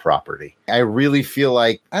cool property. I really feel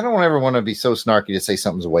like, I don't ever want to be so snarky to say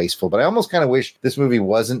something's wasteful, but I almost kind of wish this movie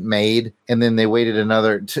wasn't made, and then they waited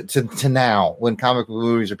another, to now, when comic book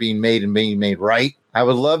movies are being made and being made right. I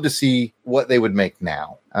would love to see what they would make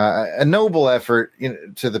now. A noble effort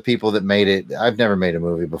to the people that made it. I've never made a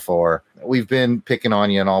movie before. We've been picking on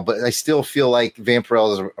you and all, but I still feel like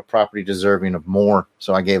Vampirella is a property deserving of more,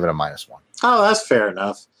 so I gave it a -1. Oh, that's fair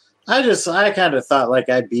enough. I kind of thought like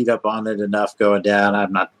I beat up on it enough going down.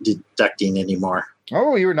 I'm not deducting anymore.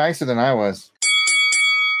 Oh, you were nicer than I was.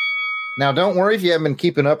 Now, don't worry if you haven't been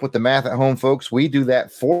keeping up with the math at home, folks. We do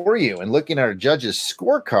that for you. And looking at our judges'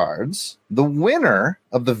 scorecards, the winner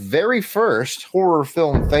of the very first horror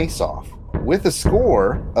film face-off with a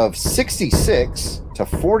score of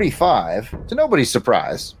 66-45, to nobody's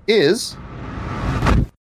surprise, is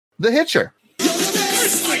The Hitcher.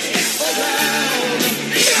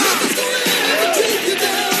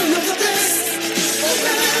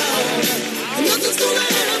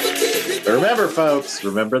 Remember, folks,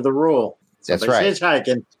 remember the rule. That's right.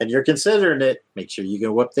 Hitchhiking, and you're considering it. Make sure you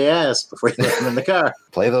can whoop the ass before you let them in the car.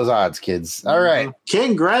 Play those odds, kids. All right.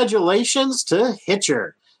 Congratulations to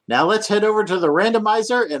Hitcher. Now let's head over to the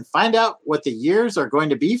randomizer and find out what the years are going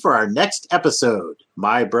to be for our next episode.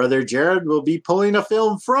 My brother Jared will be pulling a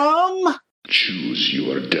film from... Choose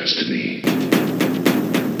your destiny.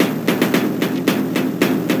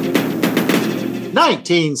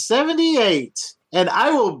 1978. And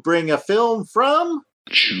I will bring a film from...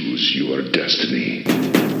 Choose your destiny.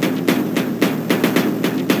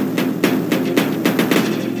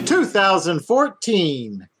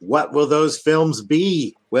 2014. What will those films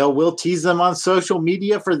be? Well, we'll tease them on social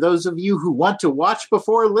media for those of you who want to watch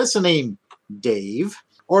before listening, Dave.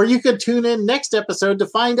 Or you could tune in next episode to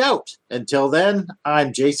find out. Until then,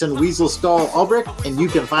 I'm Jason Weasel Skull Ulbrich, and you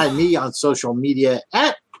can find me on social media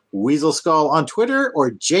at Weasel Skull on Twitter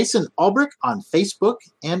or Jason Ulbrich on Facebook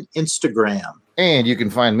and Instagram. And you can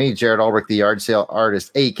find me, Jared Ulrich, the Yard Sale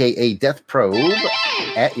Artist, a.k.a. Death Probe,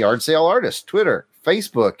 at Yard Sale Artist, Twitter,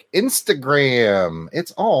 Facebook, Instagram.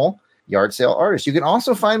 It's all Yard Sale Artist. You can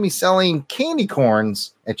also find me selling candy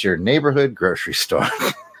corns at your neighborhood grocery store.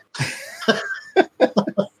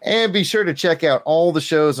 And be sure to check out all the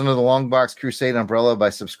shows under the Longbox Crusade umbrella by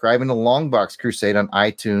subscribing to Longbox Crusade on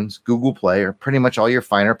iTunes, Google Play, or pretty much all your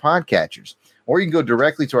finer podcatchers. Or you can go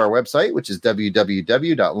directly to our website, which is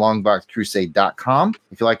www.longboxcrusade.com.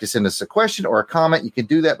 If you'd like to send us a question or a comment, you can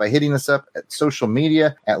do that by hitting us up at social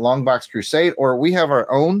media at Longbox Crusade, or we have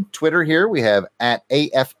our own Twitter here. We have at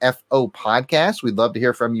AFFO Podcast. We'd love to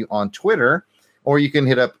hear from you on Twitter, or you can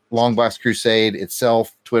hit up Longbox Crusade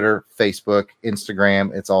itself, Twitter, Facebook,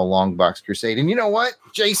 Instagram. It's all Longbox Crusade. And you know what,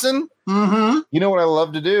 Jason? Mm-hmm. You know what I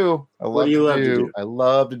love to do? I love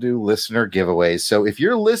to do listener giveaways. So if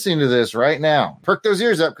you're listening to this right now, perk those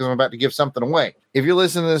ears up because I'm about to give something away. If you're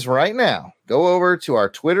listening to this right now, go over to our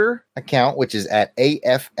Twitter account, which is at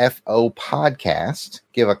AFFO Podcast.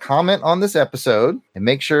 Give a comment on this episode and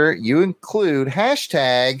make sure you include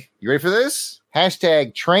hashtag, you ready for this?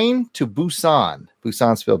 Hashtag Train to Busan.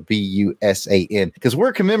 Busan spelled B-U-S-A-N. Because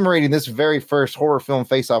we're commemorating this very first horror film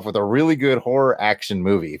face-off with a really good horror action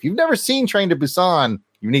movie. If you've never seen Train to Busan,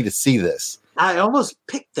 you need to see this. I almost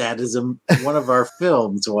picked that as one of our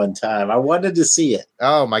films one time. I wanted to see it.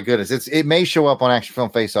 Oh my goodness. It may show up on Action Film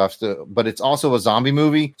Face-Offs, but it's also a zombie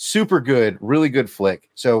movie. Super good, really good flick.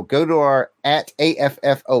 So go to our at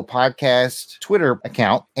AFFO Podcast Twitter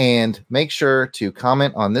account and make sure to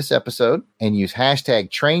comment on this episode and use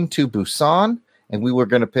hashtag Train to Busan. And we were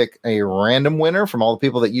going to pick a random winner from all the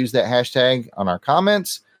people that use that hashtag on our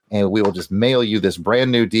comments. And we will just mail you this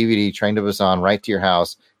brand new DVD, Train to Busan, right to your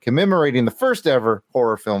house, commemorating the first ever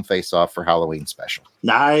horror film face-off for Halloween special.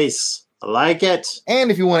 Nice. I like it.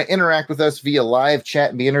 And if you want to interact with us via live chat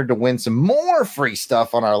and be entered to win some more free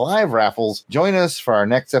stuff on our live raffles, join us for our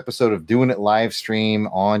next episode of Doing It live stream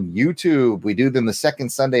on YouTube. We do them the second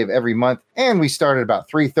Sunday of every month, and we start at about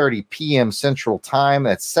 3:30 p.m. Central Time.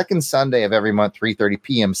 That's second Sunday of every month, 3:30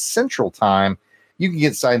 p.m. Central Time. You can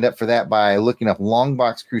get signed up for that by looking up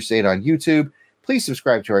Longbox Crusade on YouTube. Please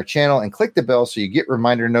subscribe to our channel and click the bell so you get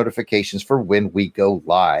reminder notifications for when we go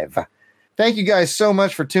live. Thank you guys so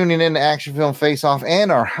much for tuning in to Action Film Face-Off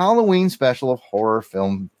and our Halloween special of Horror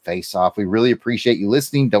Film Face-Off. We really appreciate you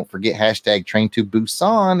listening. Don't forget hashtag Train to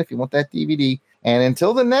Busan if you want that DVD. And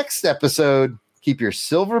until the next episode, keep your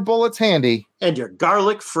silver bullets handy and your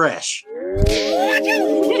garlic fresh.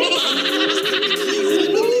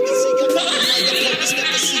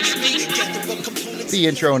 The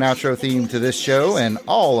intro and outro theme to this show and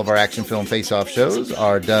all of our Action Film Face-Off shows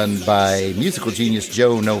are done by musical genius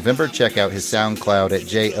Joe November. Check out his SoundCloud at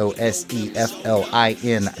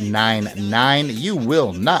JOSEFLIN99. You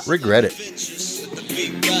will not regret it.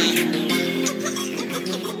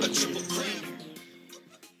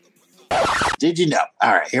 Did you know?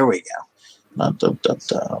 All right, here we go. Wow,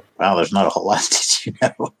 there's not a whole lot. Did you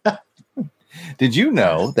know? Did you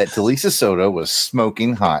know that Talisa Soto was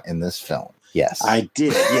smoking hot in this film? Yes. I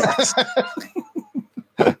did, yes.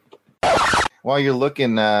 While you're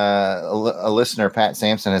looking, a listener, Pat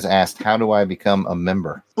Sampson, has asked, how do I become a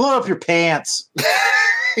member? Blow up your pants.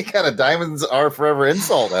 You got a Diamonds Are Forever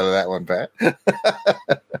insult out of that one, Pat. You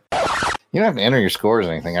don't have to enter your scores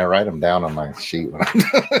or anything. I write them down on my sheet. When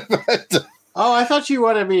Oh, I thought you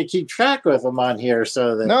wanted me to keep track with them on here.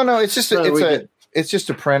 So that No, it's just it's just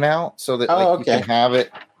a printout so that you can have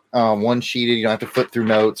it one sheeted. You don't have to flip through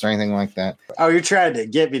notes or anything like that. Oh, you're trying to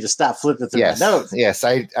get me to stop flipping through my notes. Yes,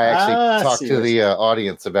 I actually talked to the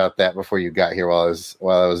audience about that before you got here while I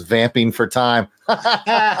was vamping for time.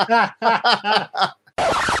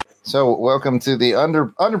 So, welcome to the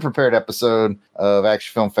underprepared episode of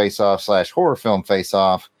Action Film Face-Off / Horror Film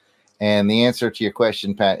Face-Off. And the answer to your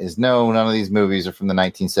question, Pat, is no. None of these movies are from the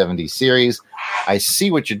 1970s series. I see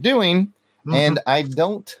what you're doing, and I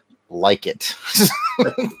don't like it.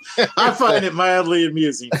 I find it mildly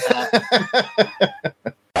amusing. Come on,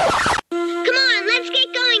 let's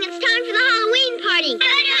get going. It's time for the Halloween party.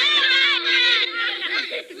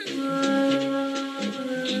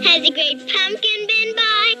 Has a great pumpkin been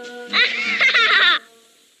by?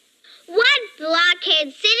 What block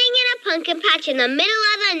kid sitting in a pumpkin patch in the middle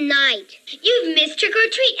of the night. You've missed trick or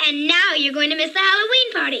treat, and now you're going to miss the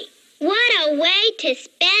Halloween party. What a way to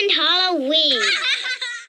spend Halloween.